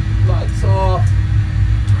lights off.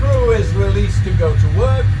 Crew is released to go to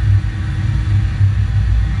work.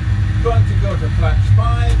 Going to go to flaps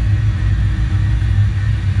 5.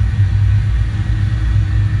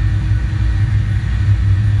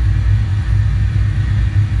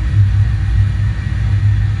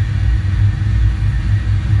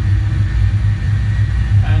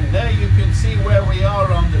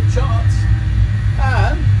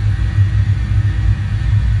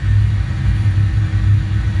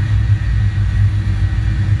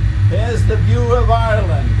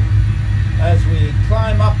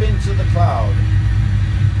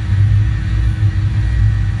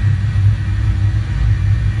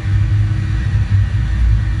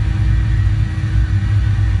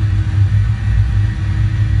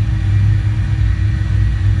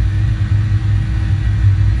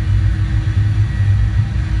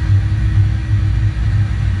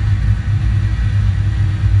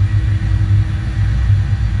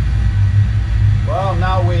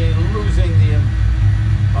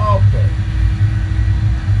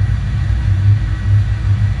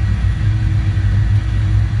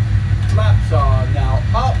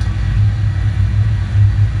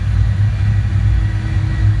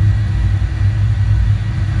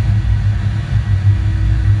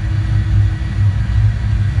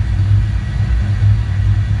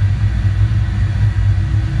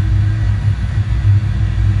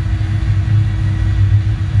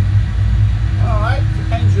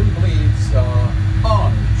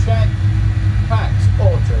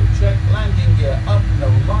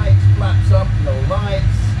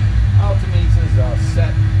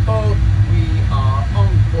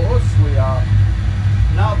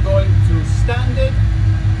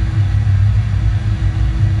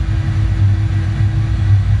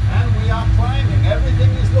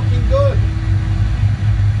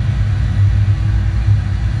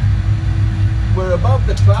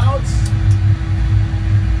 above the clouds.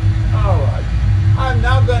 All right. I'm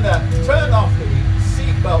now going to turn off the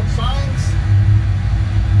seatbelt signs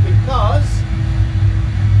because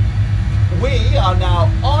we are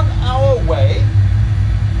now on our way,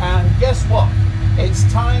 and guess what? It's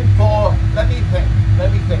time for, let me think,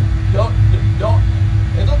 don't,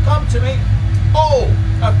 it'll come to me. Oh,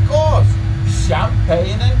 of course,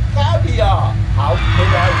 champagne and caviar. How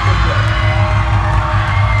could I forget?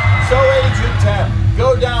 So Agent M,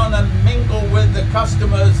 go down and mingle with the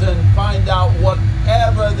customers and find out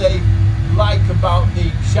whatever they like about the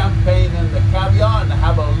champagne and the caviar, and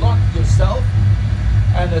have a lot yourself.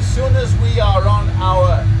 And as soon as we are on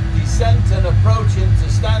our descent and approach into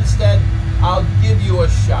Stansted, I'll give you a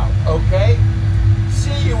shout, okay?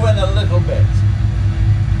 See you in a little bit.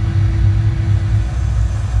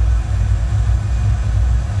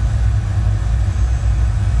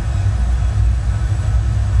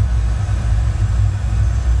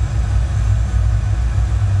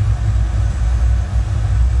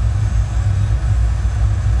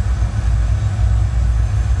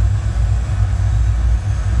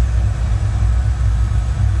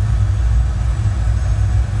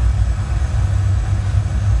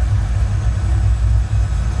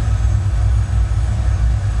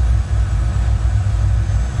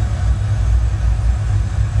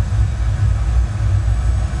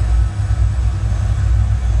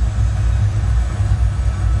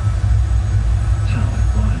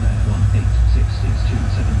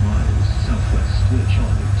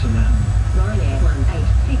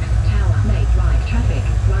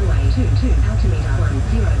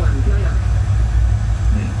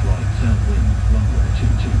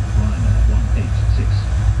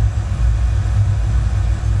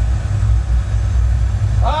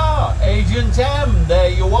 Agent M, there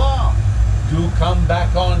you are. Do come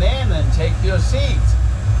back on in and take your seat.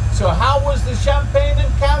 So how was the champagne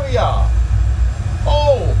and caviar?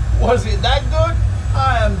 Oh, was it that good?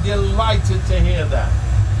 I am delighted to hear that.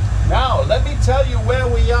 Now, let me tell you where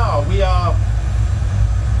we are. We are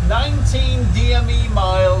 19 DME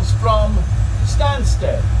miles from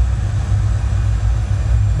Stansted.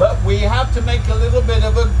 But we have to make a little bit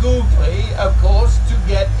of a googly, of course, to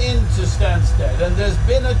get into Stansted. And there's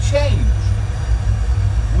been a change.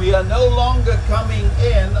 We are no longer coming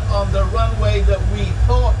in on the runway that we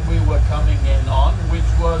thought we were coming in on, which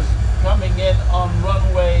was coming in on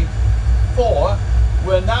runway 4.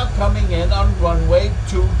 We're now coming in on runway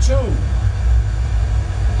 22.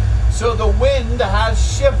 So the wind has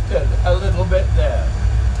shifted a little bit there.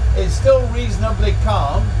 It's still reasonably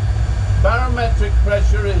calm. Barometric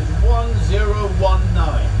pressure is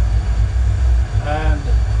 1019. And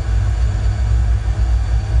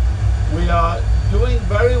we are doing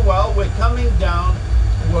very well. We're coming down.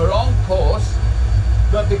 We're on course.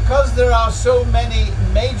 But because there are so many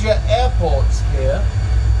major airports here,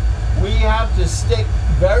 we have to stick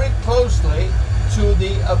very closely to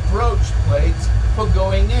the approach plates for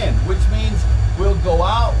going in, which means we'll go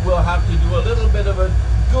out, we'll have to do a little bit of a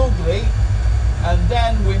googly, and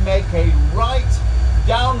then we make a right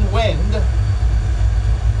downwind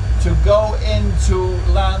to go into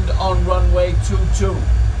land on runway 22.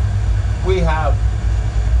 We have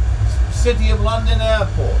City of London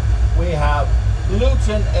Airport, we have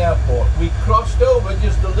Luton Airport. We crossed over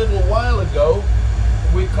just a little while ago.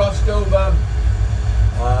 We crossed over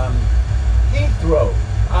Heathrow.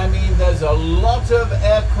 I mean, there's a lot of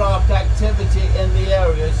aircraft activity in the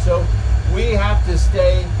area, so we have to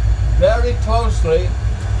stay very closely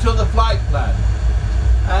to the flight plan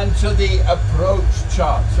and to the approach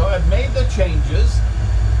chart. So I've made the changes,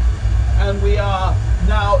 and we are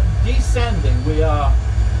now descending. We are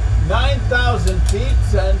 9,000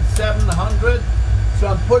 feet and 700. So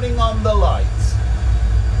I'm putting on the lights.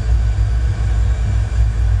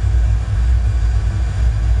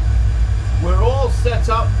 We're all set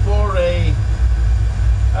up for an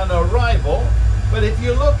arrival, but if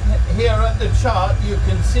you look here at the chart, you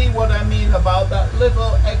can see what I mean about that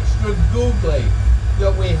little extra googly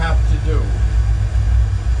that we have to do.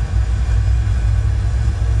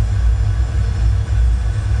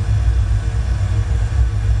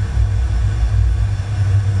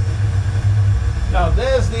 Now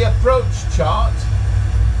there's the approach chart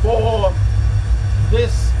for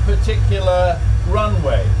this particular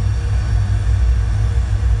runway.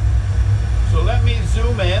 So let me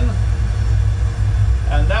zoom in,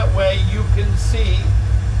 and that way you can see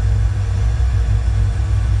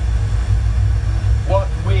what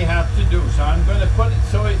we have to do. So I'm going to put it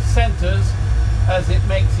so it centers as it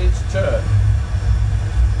makes its turn.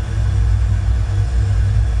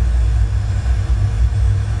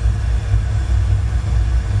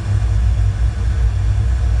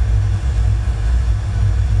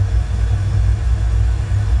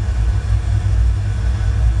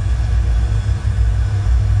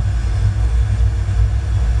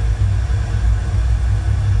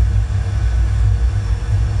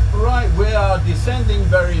 we are descending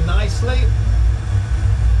very nicely.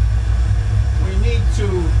 We need to,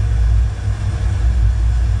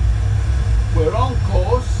 we're on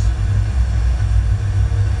course,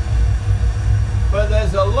 but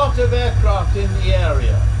there's a lot of aircraft in the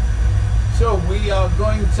area. So we are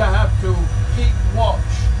going to have to keep watch.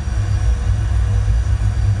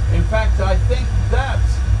 In fact, I think that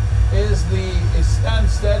is the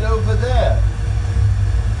Stansted over there.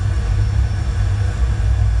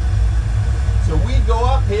 So we go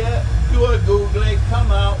up here, do a googly,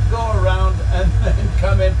 come out, go around, and then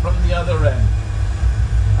come in from the other end.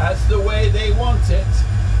 That's the way they want it.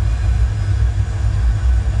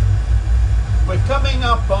 We're coming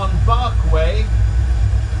up on Barkway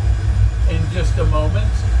in just a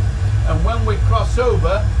moment, and when we cross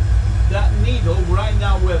over that needle, right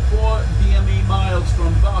now we're 4 DME miles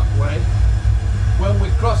from Barkway. When we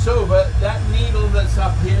cross over, that needle that's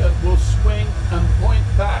up here will swing and point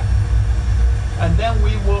back. And then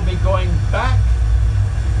we will be going back,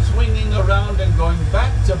 swinging around and going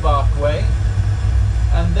back to Barkway,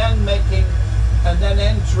 and then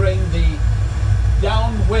entering the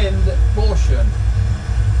downwind portion.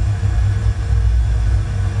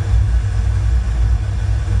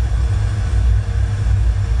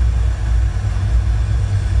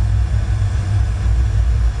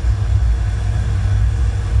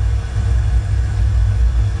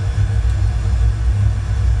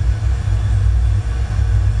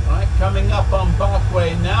 Coming up on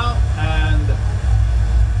Barkway now, and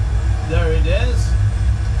there it is.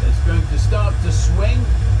 It's going to start to swing,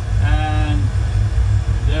 and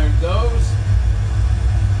there it goes,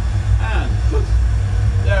 and poof,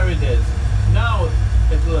 there it is. Now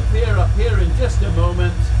it'll appear up here in just a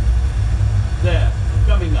moment. There,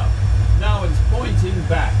 coming up. Now it's pointing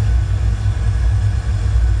back.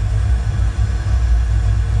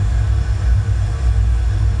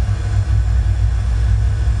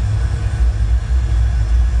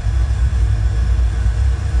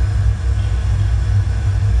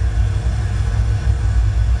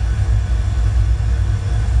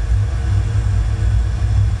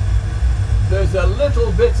 There's a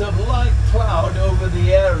little bit of light cloud over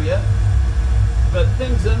the area, but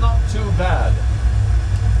things are not too bad.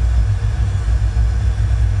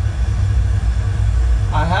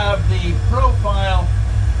 I have the profile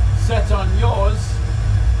set on yours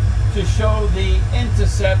to show the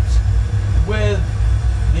intercept with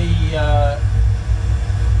the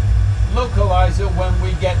localizer when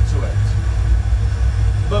we get to it.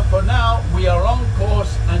 But for now, we are on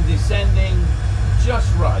course and descending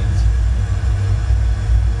just right.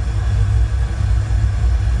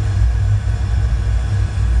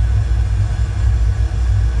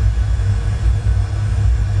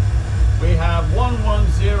 We have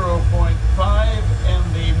 110.5 in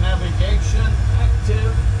the navigation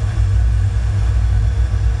active.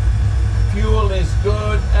 Fuel is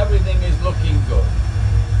good, everything is looking good.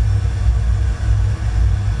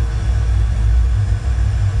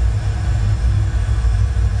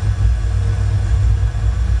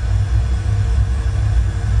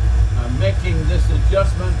 I'm making this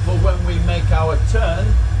adjustment for when we make our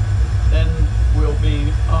turn, then we'll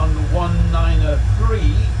be on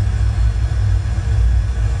 193.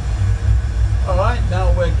 Alright,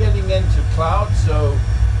 now we're getting into cloud, so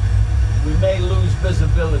we may lose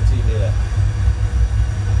visibility here.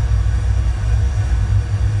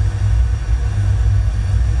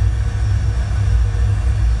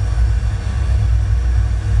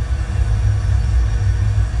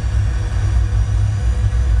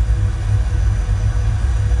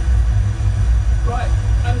 Right,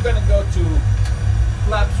 I'm going to go to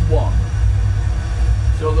flaps 1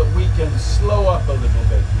 so that we can slow up a little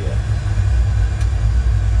bit here.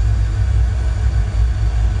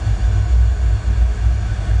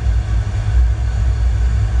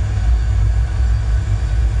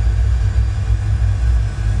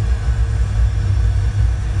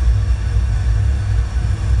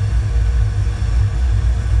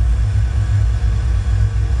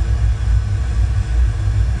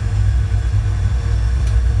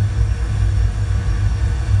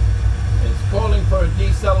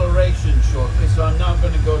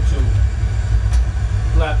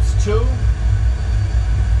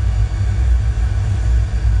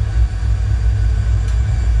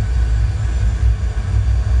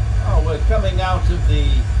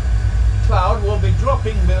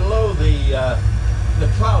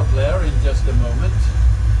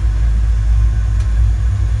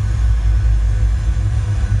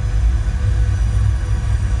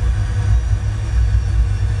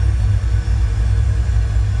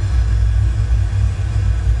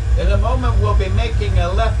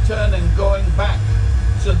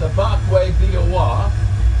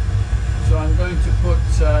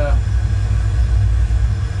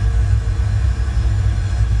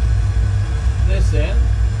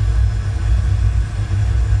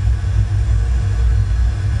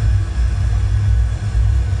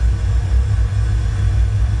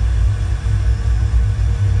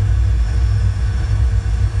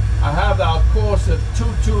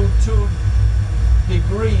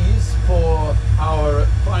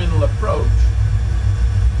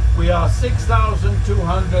 are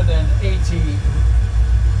 6,280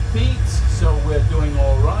 feet, so we're doing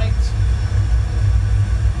all right.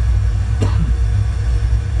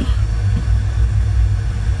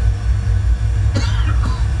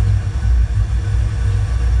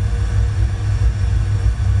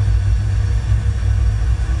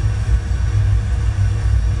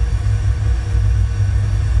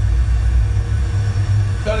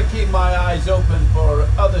 Got to keep my eyes open for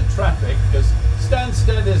other traffic, because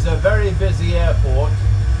Stansted is a very busy airport,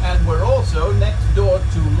 and we're also next door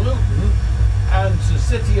to Luton and the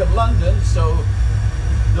City of London, so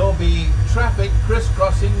there'll be traffic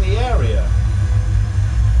crisscrossing the area.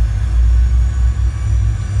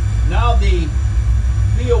 Now the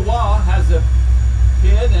VOR has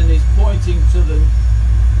appeared and is pointing to the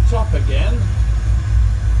top again.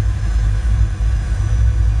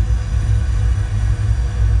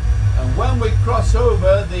 And when we cross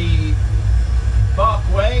over the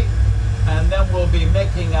Parkway, and then we'll be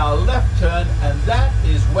making our left turn, and that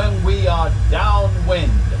is when we are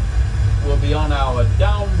downwind. We'll be on our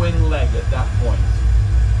downwind leg at that point.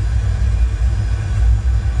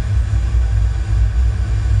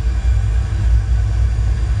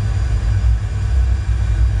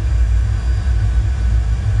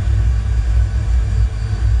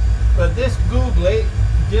 But this googly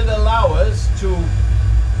did allow us to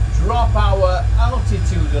drop our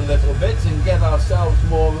altitude a little bit and get ourselves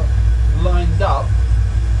more lined up.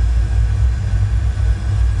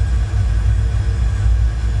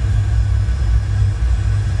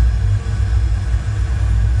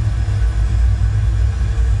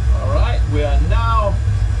 All right, we are now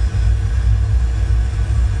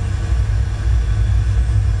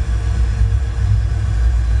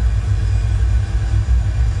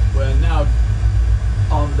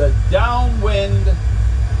on the downwind.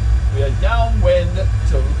 We are downwind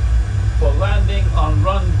for landing on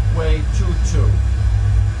runway 22.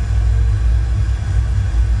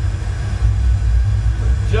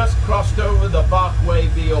 We've just crossed over the Parkway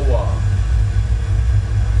VOR.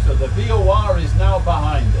 So the VOR is now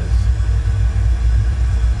behind us.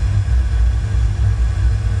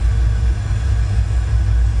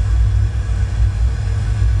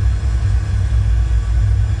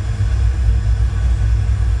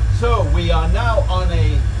 So we are now on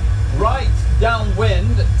a right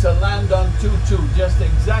downwind to land on 22, just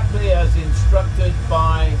exactly as instructed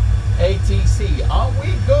by ATC. Aren't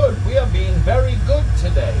we good? We are being very good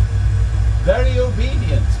today. Very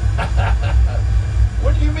obedient.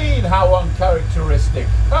 What do you mean, how uncharacteristic?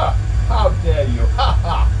 Ha! How dare you? Ha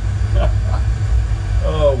ha!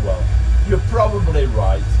 Oh well, you're probably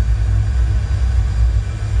right.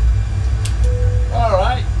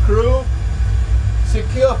 Alright, crew.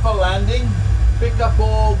 Secure for landing. Pick up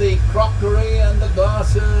all the crockery and the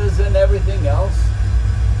glasses and everything else.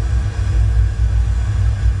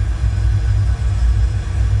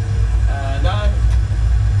 And I'm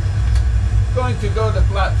going to go to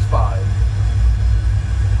flaps 5.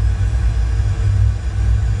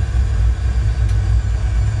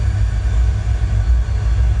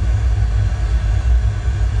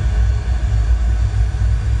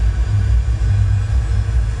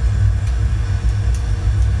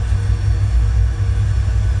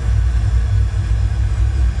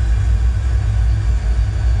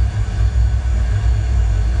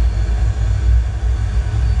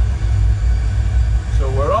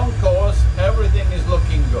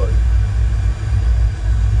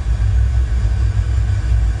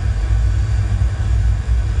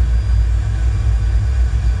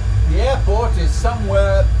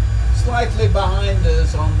 Somewhere slightly behind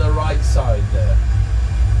us on the right side there.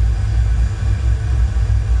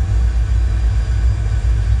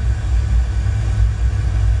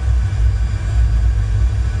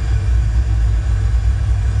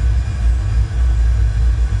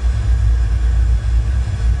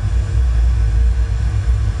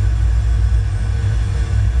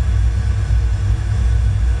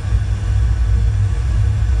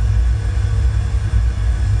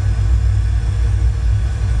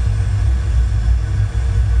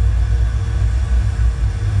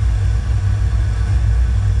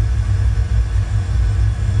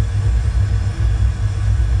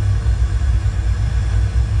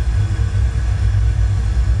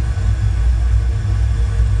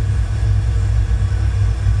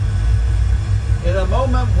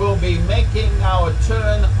 We'll be making our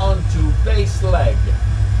turn onto base leg.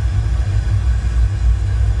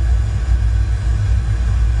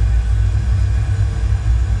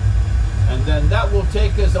 And then that will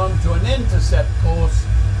take us onto an intercept course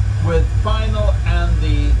with final and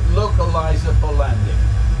the localizer for landing.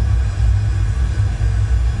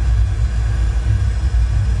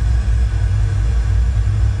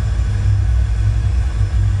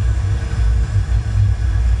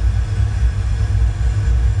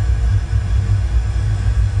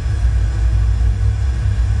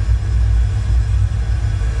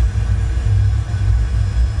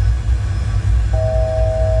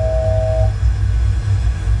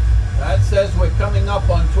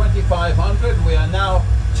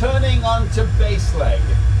 turning onto base leg.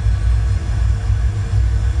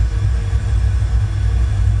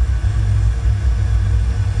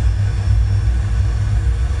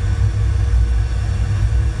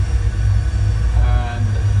 And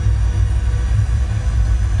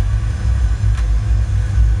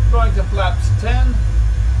going to flaps 10.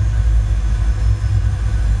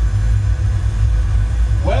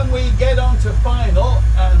 When we get onto final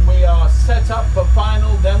and we are set up for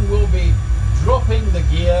final, then we'll be dropping the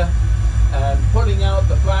gear and putting out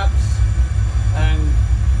the flaps and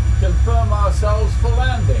confirm ourselves for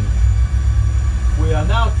landing. We are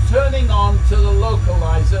now turning on to the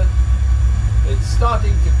localizer. It's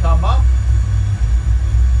starting to come up.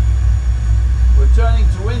 We're turning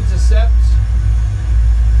to intercept.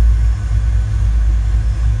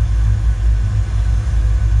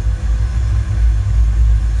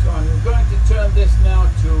 So I'm going to turn this now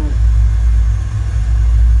to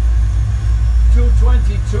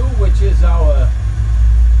 222, which is our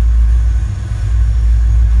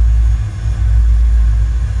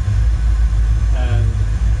and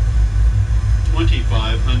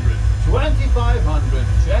 2500. 2500,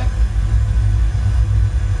 check.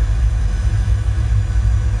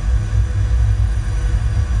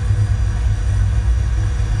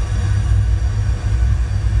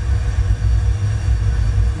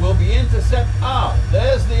 Will be intercept. Ah,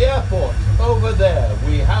 there's the airport over there.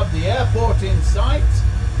 We have the airport in sight.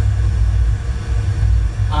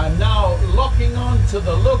 I'm now locking on to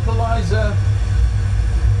the localizer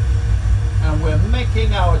and we're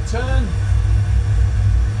making our turn.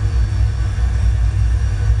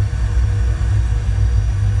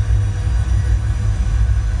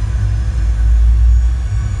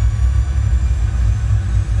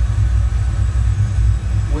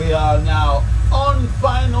 We are now on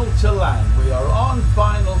final to land. We are on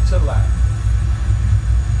final to land.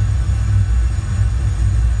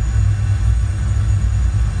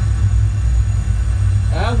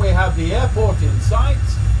 And we have the airport in sight.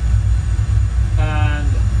 And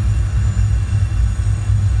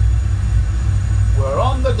we're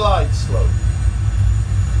on the glide slope.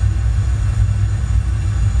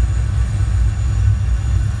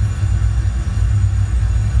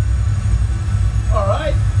 All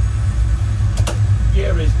right.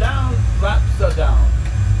 Gear is down, flaps are down.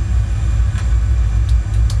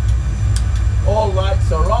 All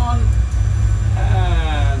lights are on,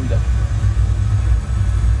 and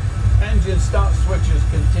engine start switches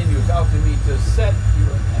continues, altimeter set,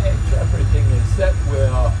 UNH, everything is set. We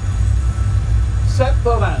are set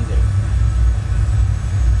for landing.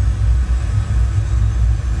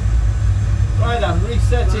 Right, I'm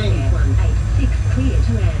resetting. Ryanair 186, clear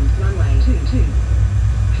to land, runway 22.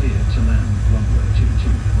 Clear to land, runway 22,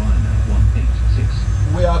 Ryanair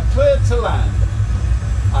 186. We are clear to land.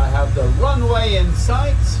 I have the runway in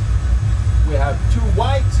sight. We have 2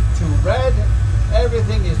 white, 2 red.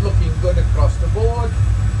 Everything is looking good across the board.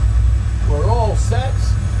 We're all set.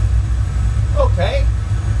 Okay.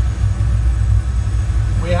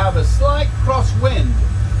 We have a slight crosswind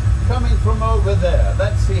coming from over there.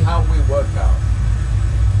 Let's see how we work out.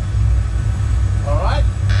 All right.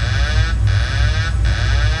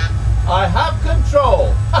 I have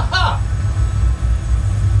control. Ha ha!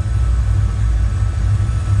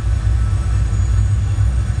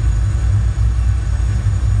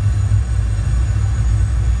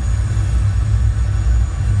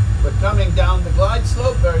 We're coming down the glide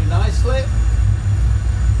slope very nicely.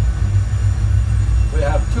 We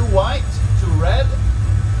have 2 white, 2 red.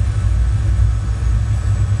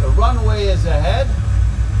 The runway is ahead.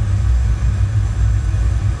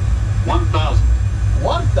 1000.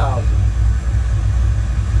 1000.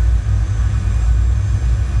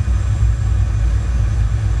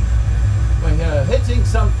 We're hitting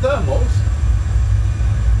some thermals.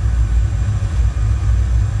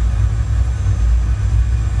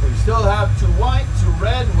 We still have 2 white, 2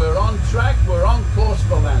 red. We're on track. We're on course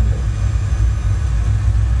for landing.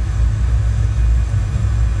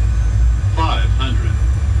 500.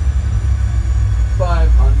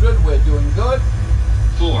 500. We're doing good.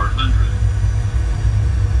 400.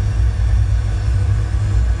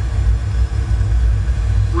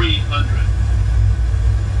 300.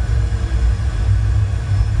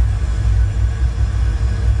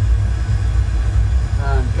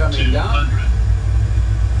 And coming down. 200.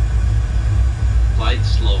 Light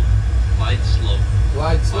slope. Light slope.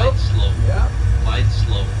 Glide slope. Light slope. Yeah. Light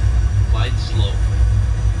slope. Light slope.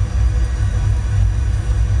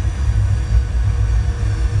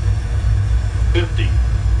 50,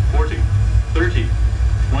 40, 30,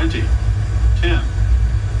 20, 10.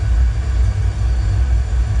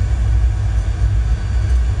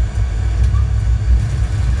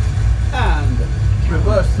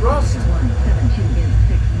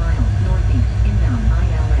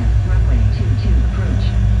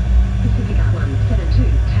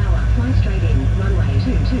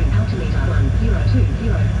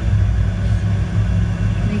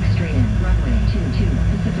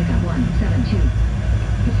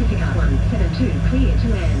 2 clear to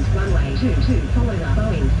land. Runway 22 follow the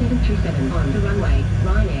Boeing 737 on the runway.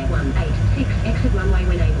 Ryanair 186 exit runway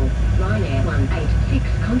when able. Ryanair 186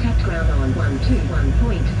 contact ground on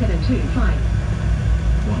 121.725.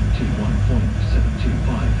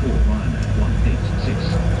 121.725 for Ryanair 186.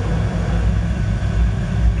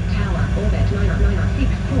 Tower orbit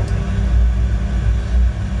 96964.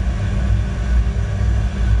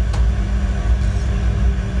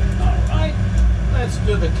 Alright, let's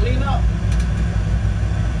do the cleanup.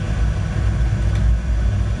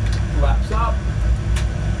 Flaps up.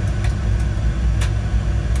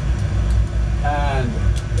 And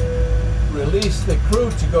release the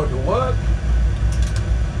crew to go to work.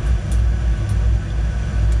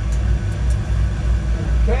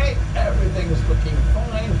 Okay, everything's looking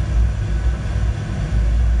fine.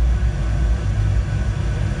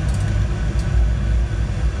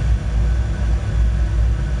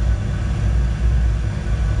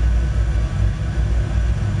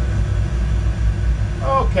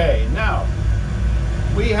 Okay, now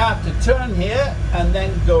we have to turn here and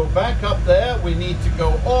then go back up there. We need to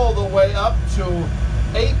go all the way up to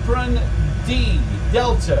apron D,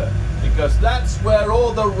 Delta, because that's where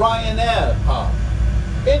all the Ryanair are.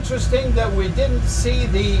 Interesting that we didn't see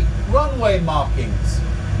the runway markings.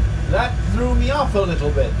 That threw me off a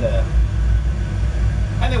little bit there.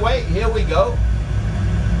 Anyway, here we go.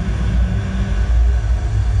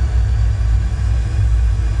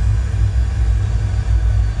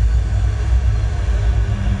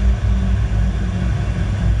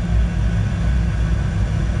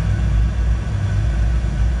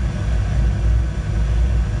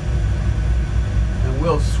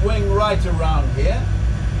 We'll swing right around here.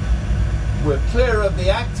 We're clear of the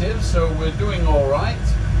active, so we're doing all right.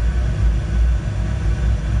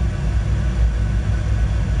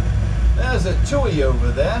 There's a TUI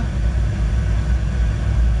over there.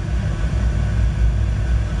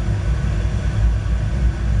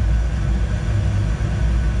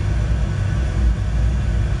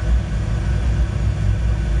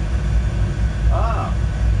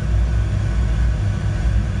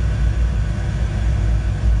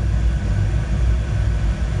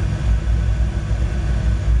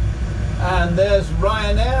 And there's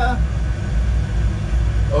Ryanair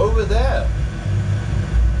over there.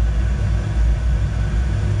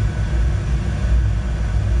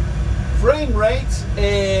 Frame rate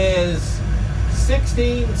is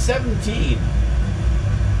 16, 17.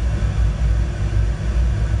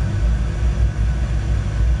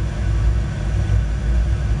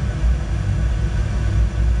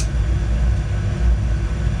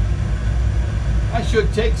 I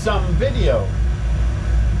should take some video.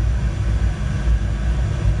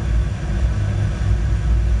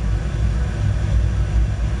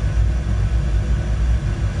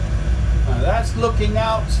 That's looking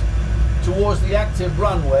out towards the active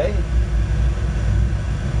runway.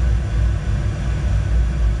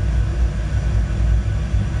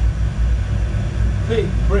 Big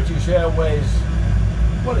British Airways,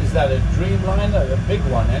 what is that, a Dreamliner? A big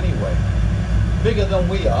one anyway. Bigger than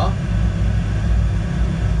we are.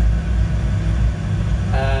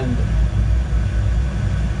 And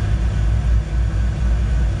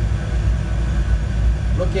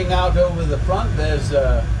looking out over the front, there's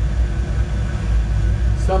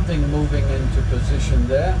something moving into position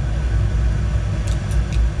there.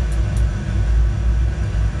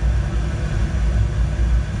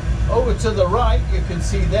 Over to the right, you can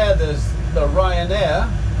see there's the Ryanair.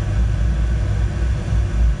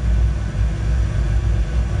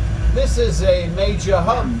 This is a major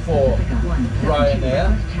hub for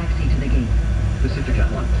Ryanair. Taxi to the gate. Pacifica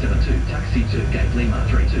 172, taxi to gate Lima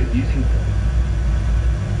 32 using...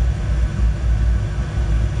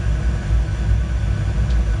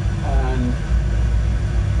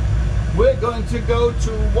 We're going to go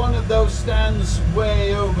to one of those stands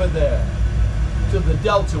way over there, to the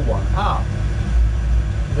Delta one. Ah,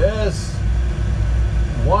 there's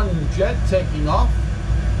one jet taking off.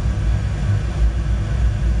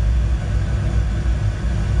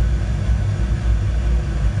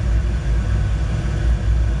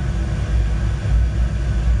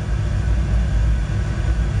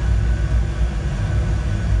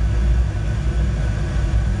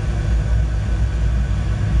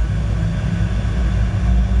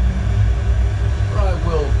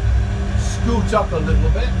 Up a little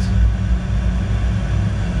bit.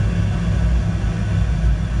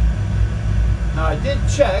 Now I did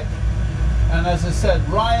check, and as I said,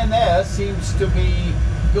 Ryanair seems to be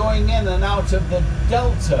going in and out of the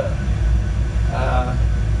Delta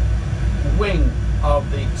wing of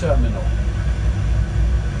the terminal.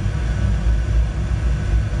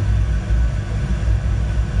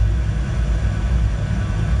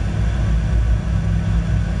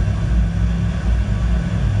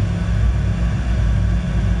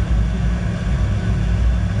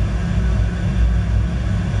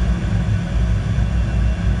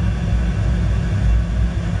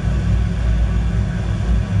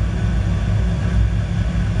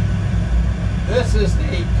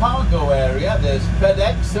 there's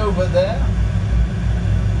FedEx over there.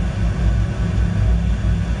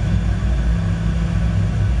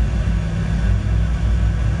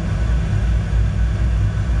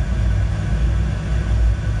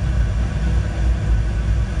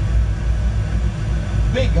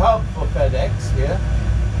 Big hub for FedEx here.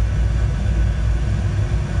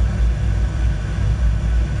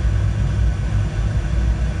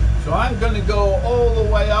 So I'm going to go all the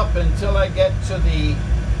way up until I get to the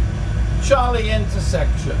Charlie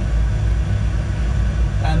intersection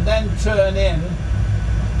and then turn in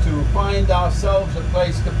to find ourselves a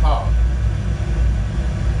place to park.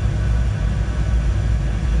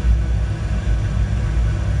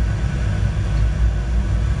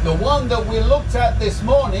 The one that we looked at this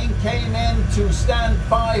morning came in to stand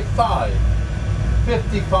 55,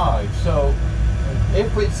 so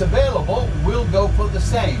if it's available, we'll go for the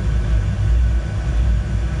same.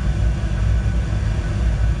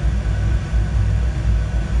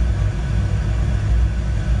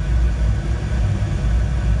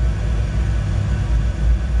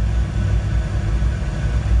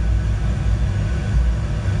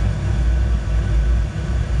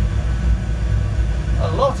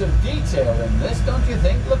 A lot of detail in this, don't you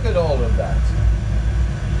think? Look at all of that.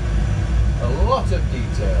 A lot of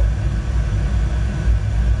detail.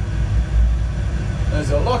 There's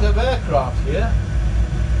a lot of aircraft here.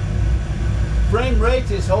 Frame rate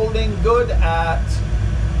is holding good at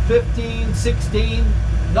 15, 16.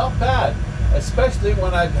 Not bad, especially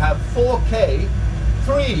when I have 4K,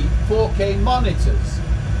 3 4K monitors.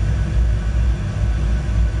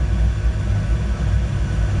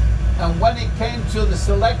 And when it came to the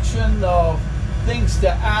selection of things to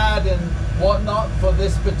add and whatnot for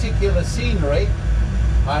this particular scenery,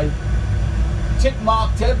 I tick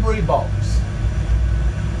marked every box.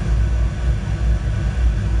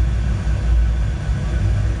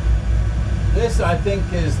 This, I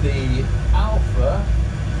think, is the Alpha.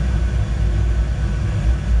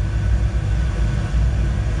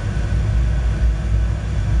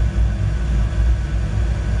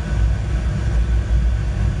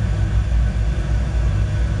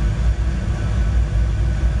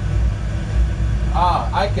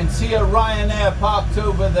 I can see a Ryanair parked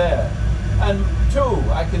over there. And 2,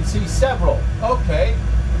 I can see several. Okay,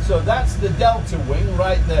 so that's the Delta wing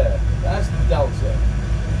right there. That's the Delta.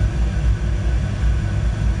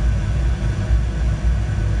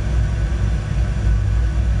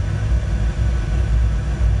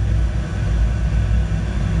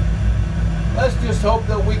 Let's just hope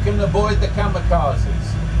that we can avoid the kamikazes.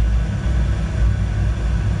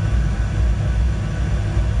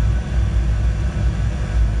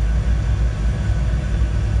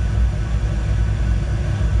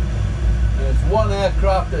 One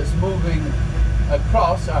aircraft that's moving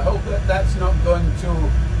across. I hope that that's not going to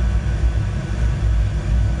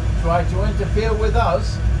try to interfere with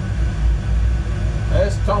us.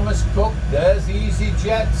 There's Thomas Cook, there's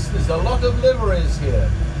EasyJets. There's a lot of liveries here.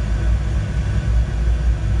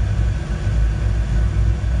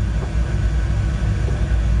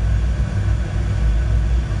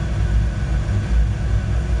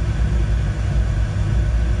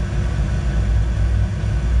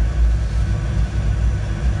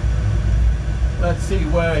 Let's see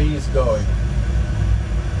where he's going.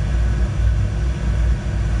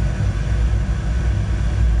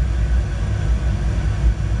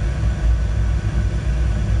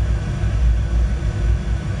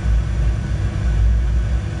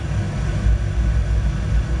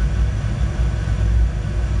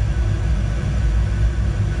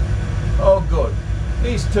 Oh, good.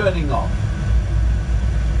 He's turning off.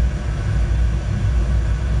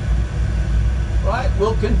 Right,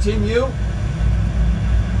 we'll continue.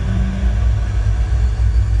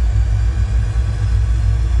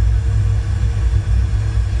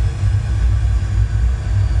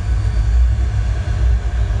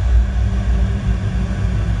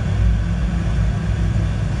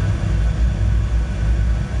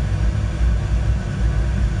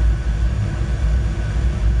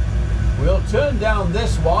 Turn down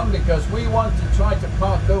this one because we want to try to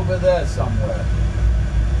park over there somewhere.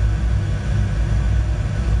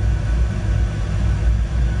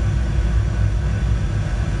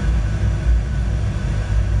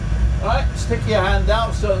 Right, stick your hand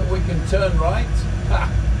out so that we can turn right.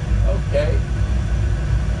 Okay.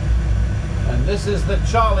 And this is the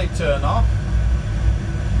Charlie turn off.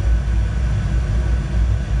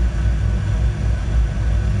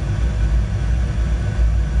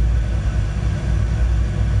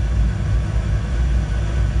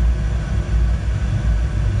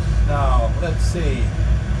 Let's see.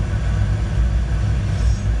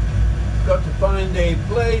 Got to find a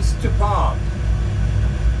place to park.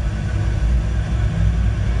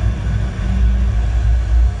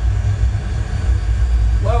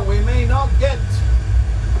 may not get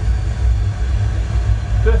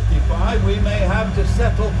 55, we may have to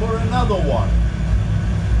settle for another one.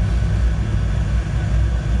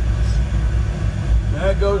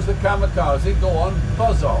 There goes the kamikaze. Go on,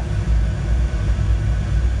 buzz off.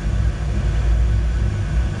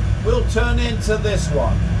 We'll turn into this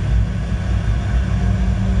one.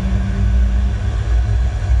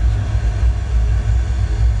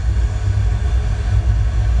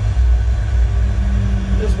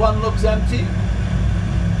 This one looks empty.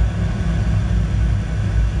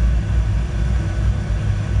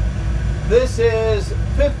 This is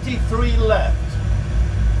 53 left.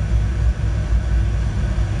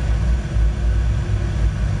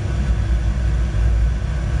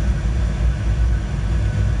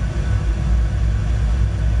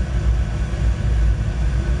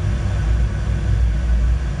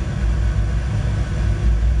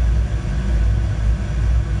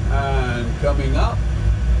 Coming up.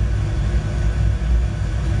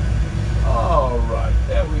 All right,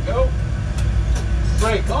 there we go.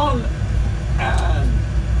 Brake on and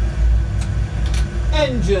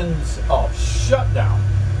engines off. Shutdown.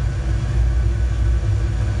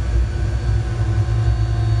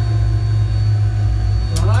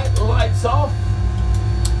 All right, lights off.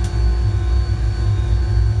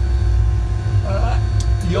 All right,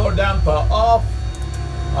 your damper off.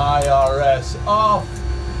 IRS off.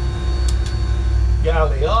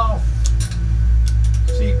 Galley off,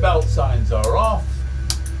 seatbelt signs are off,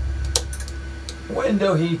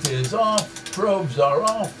 window heat is off, probes are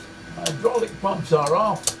off, hydraulic pumps are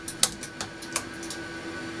off.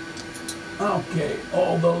 Okay,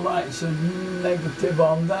 all the lights are negative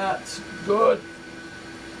on that, good.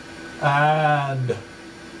 And,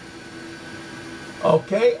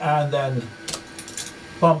 okay, and then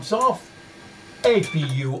pumps off,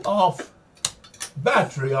 APU off,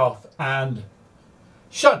 battery off, and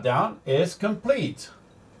shutdown is complete.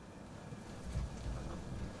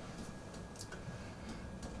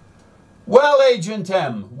 Well, Agent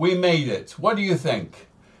M, we made it. What do you think?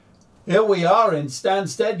 Here we are in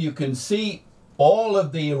Stansted. You can see all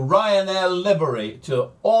of the Ryanair livery to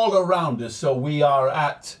all around us. So we are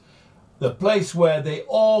at the place where they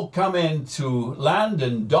all come in to land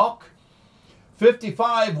and dock.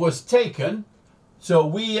 55 was taken, so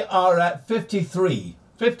we are at 53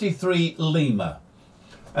 Lima.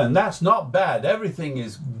 And that's not bad. Everything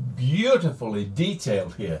is beautifully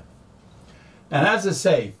detailed here. And as I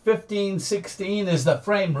say, 15, 16 is the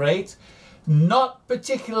frame rate. Not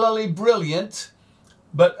particularly brilliant,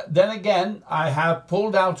 but then again, I have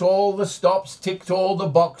pulled out all the stops, ticked all the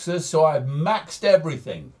boxes, so I've maxed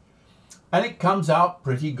everything. And it comes out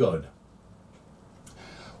pretty good.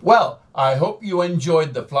 Well, I hope you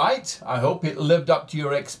enjoyed the flight. I hope it lived up to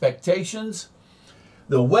your expectations.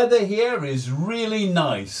 The weather here is really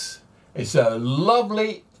nice. It's a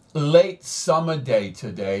lovely late summer day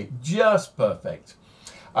today, just perfect.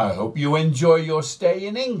 I hope you enjoy your stay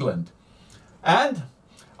in England. And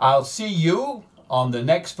I'll see you on the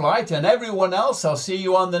next flight, and everyone else, I'll see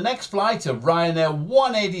you on the next flight of Ryanair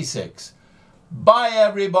 186. Bye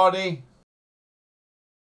everybody.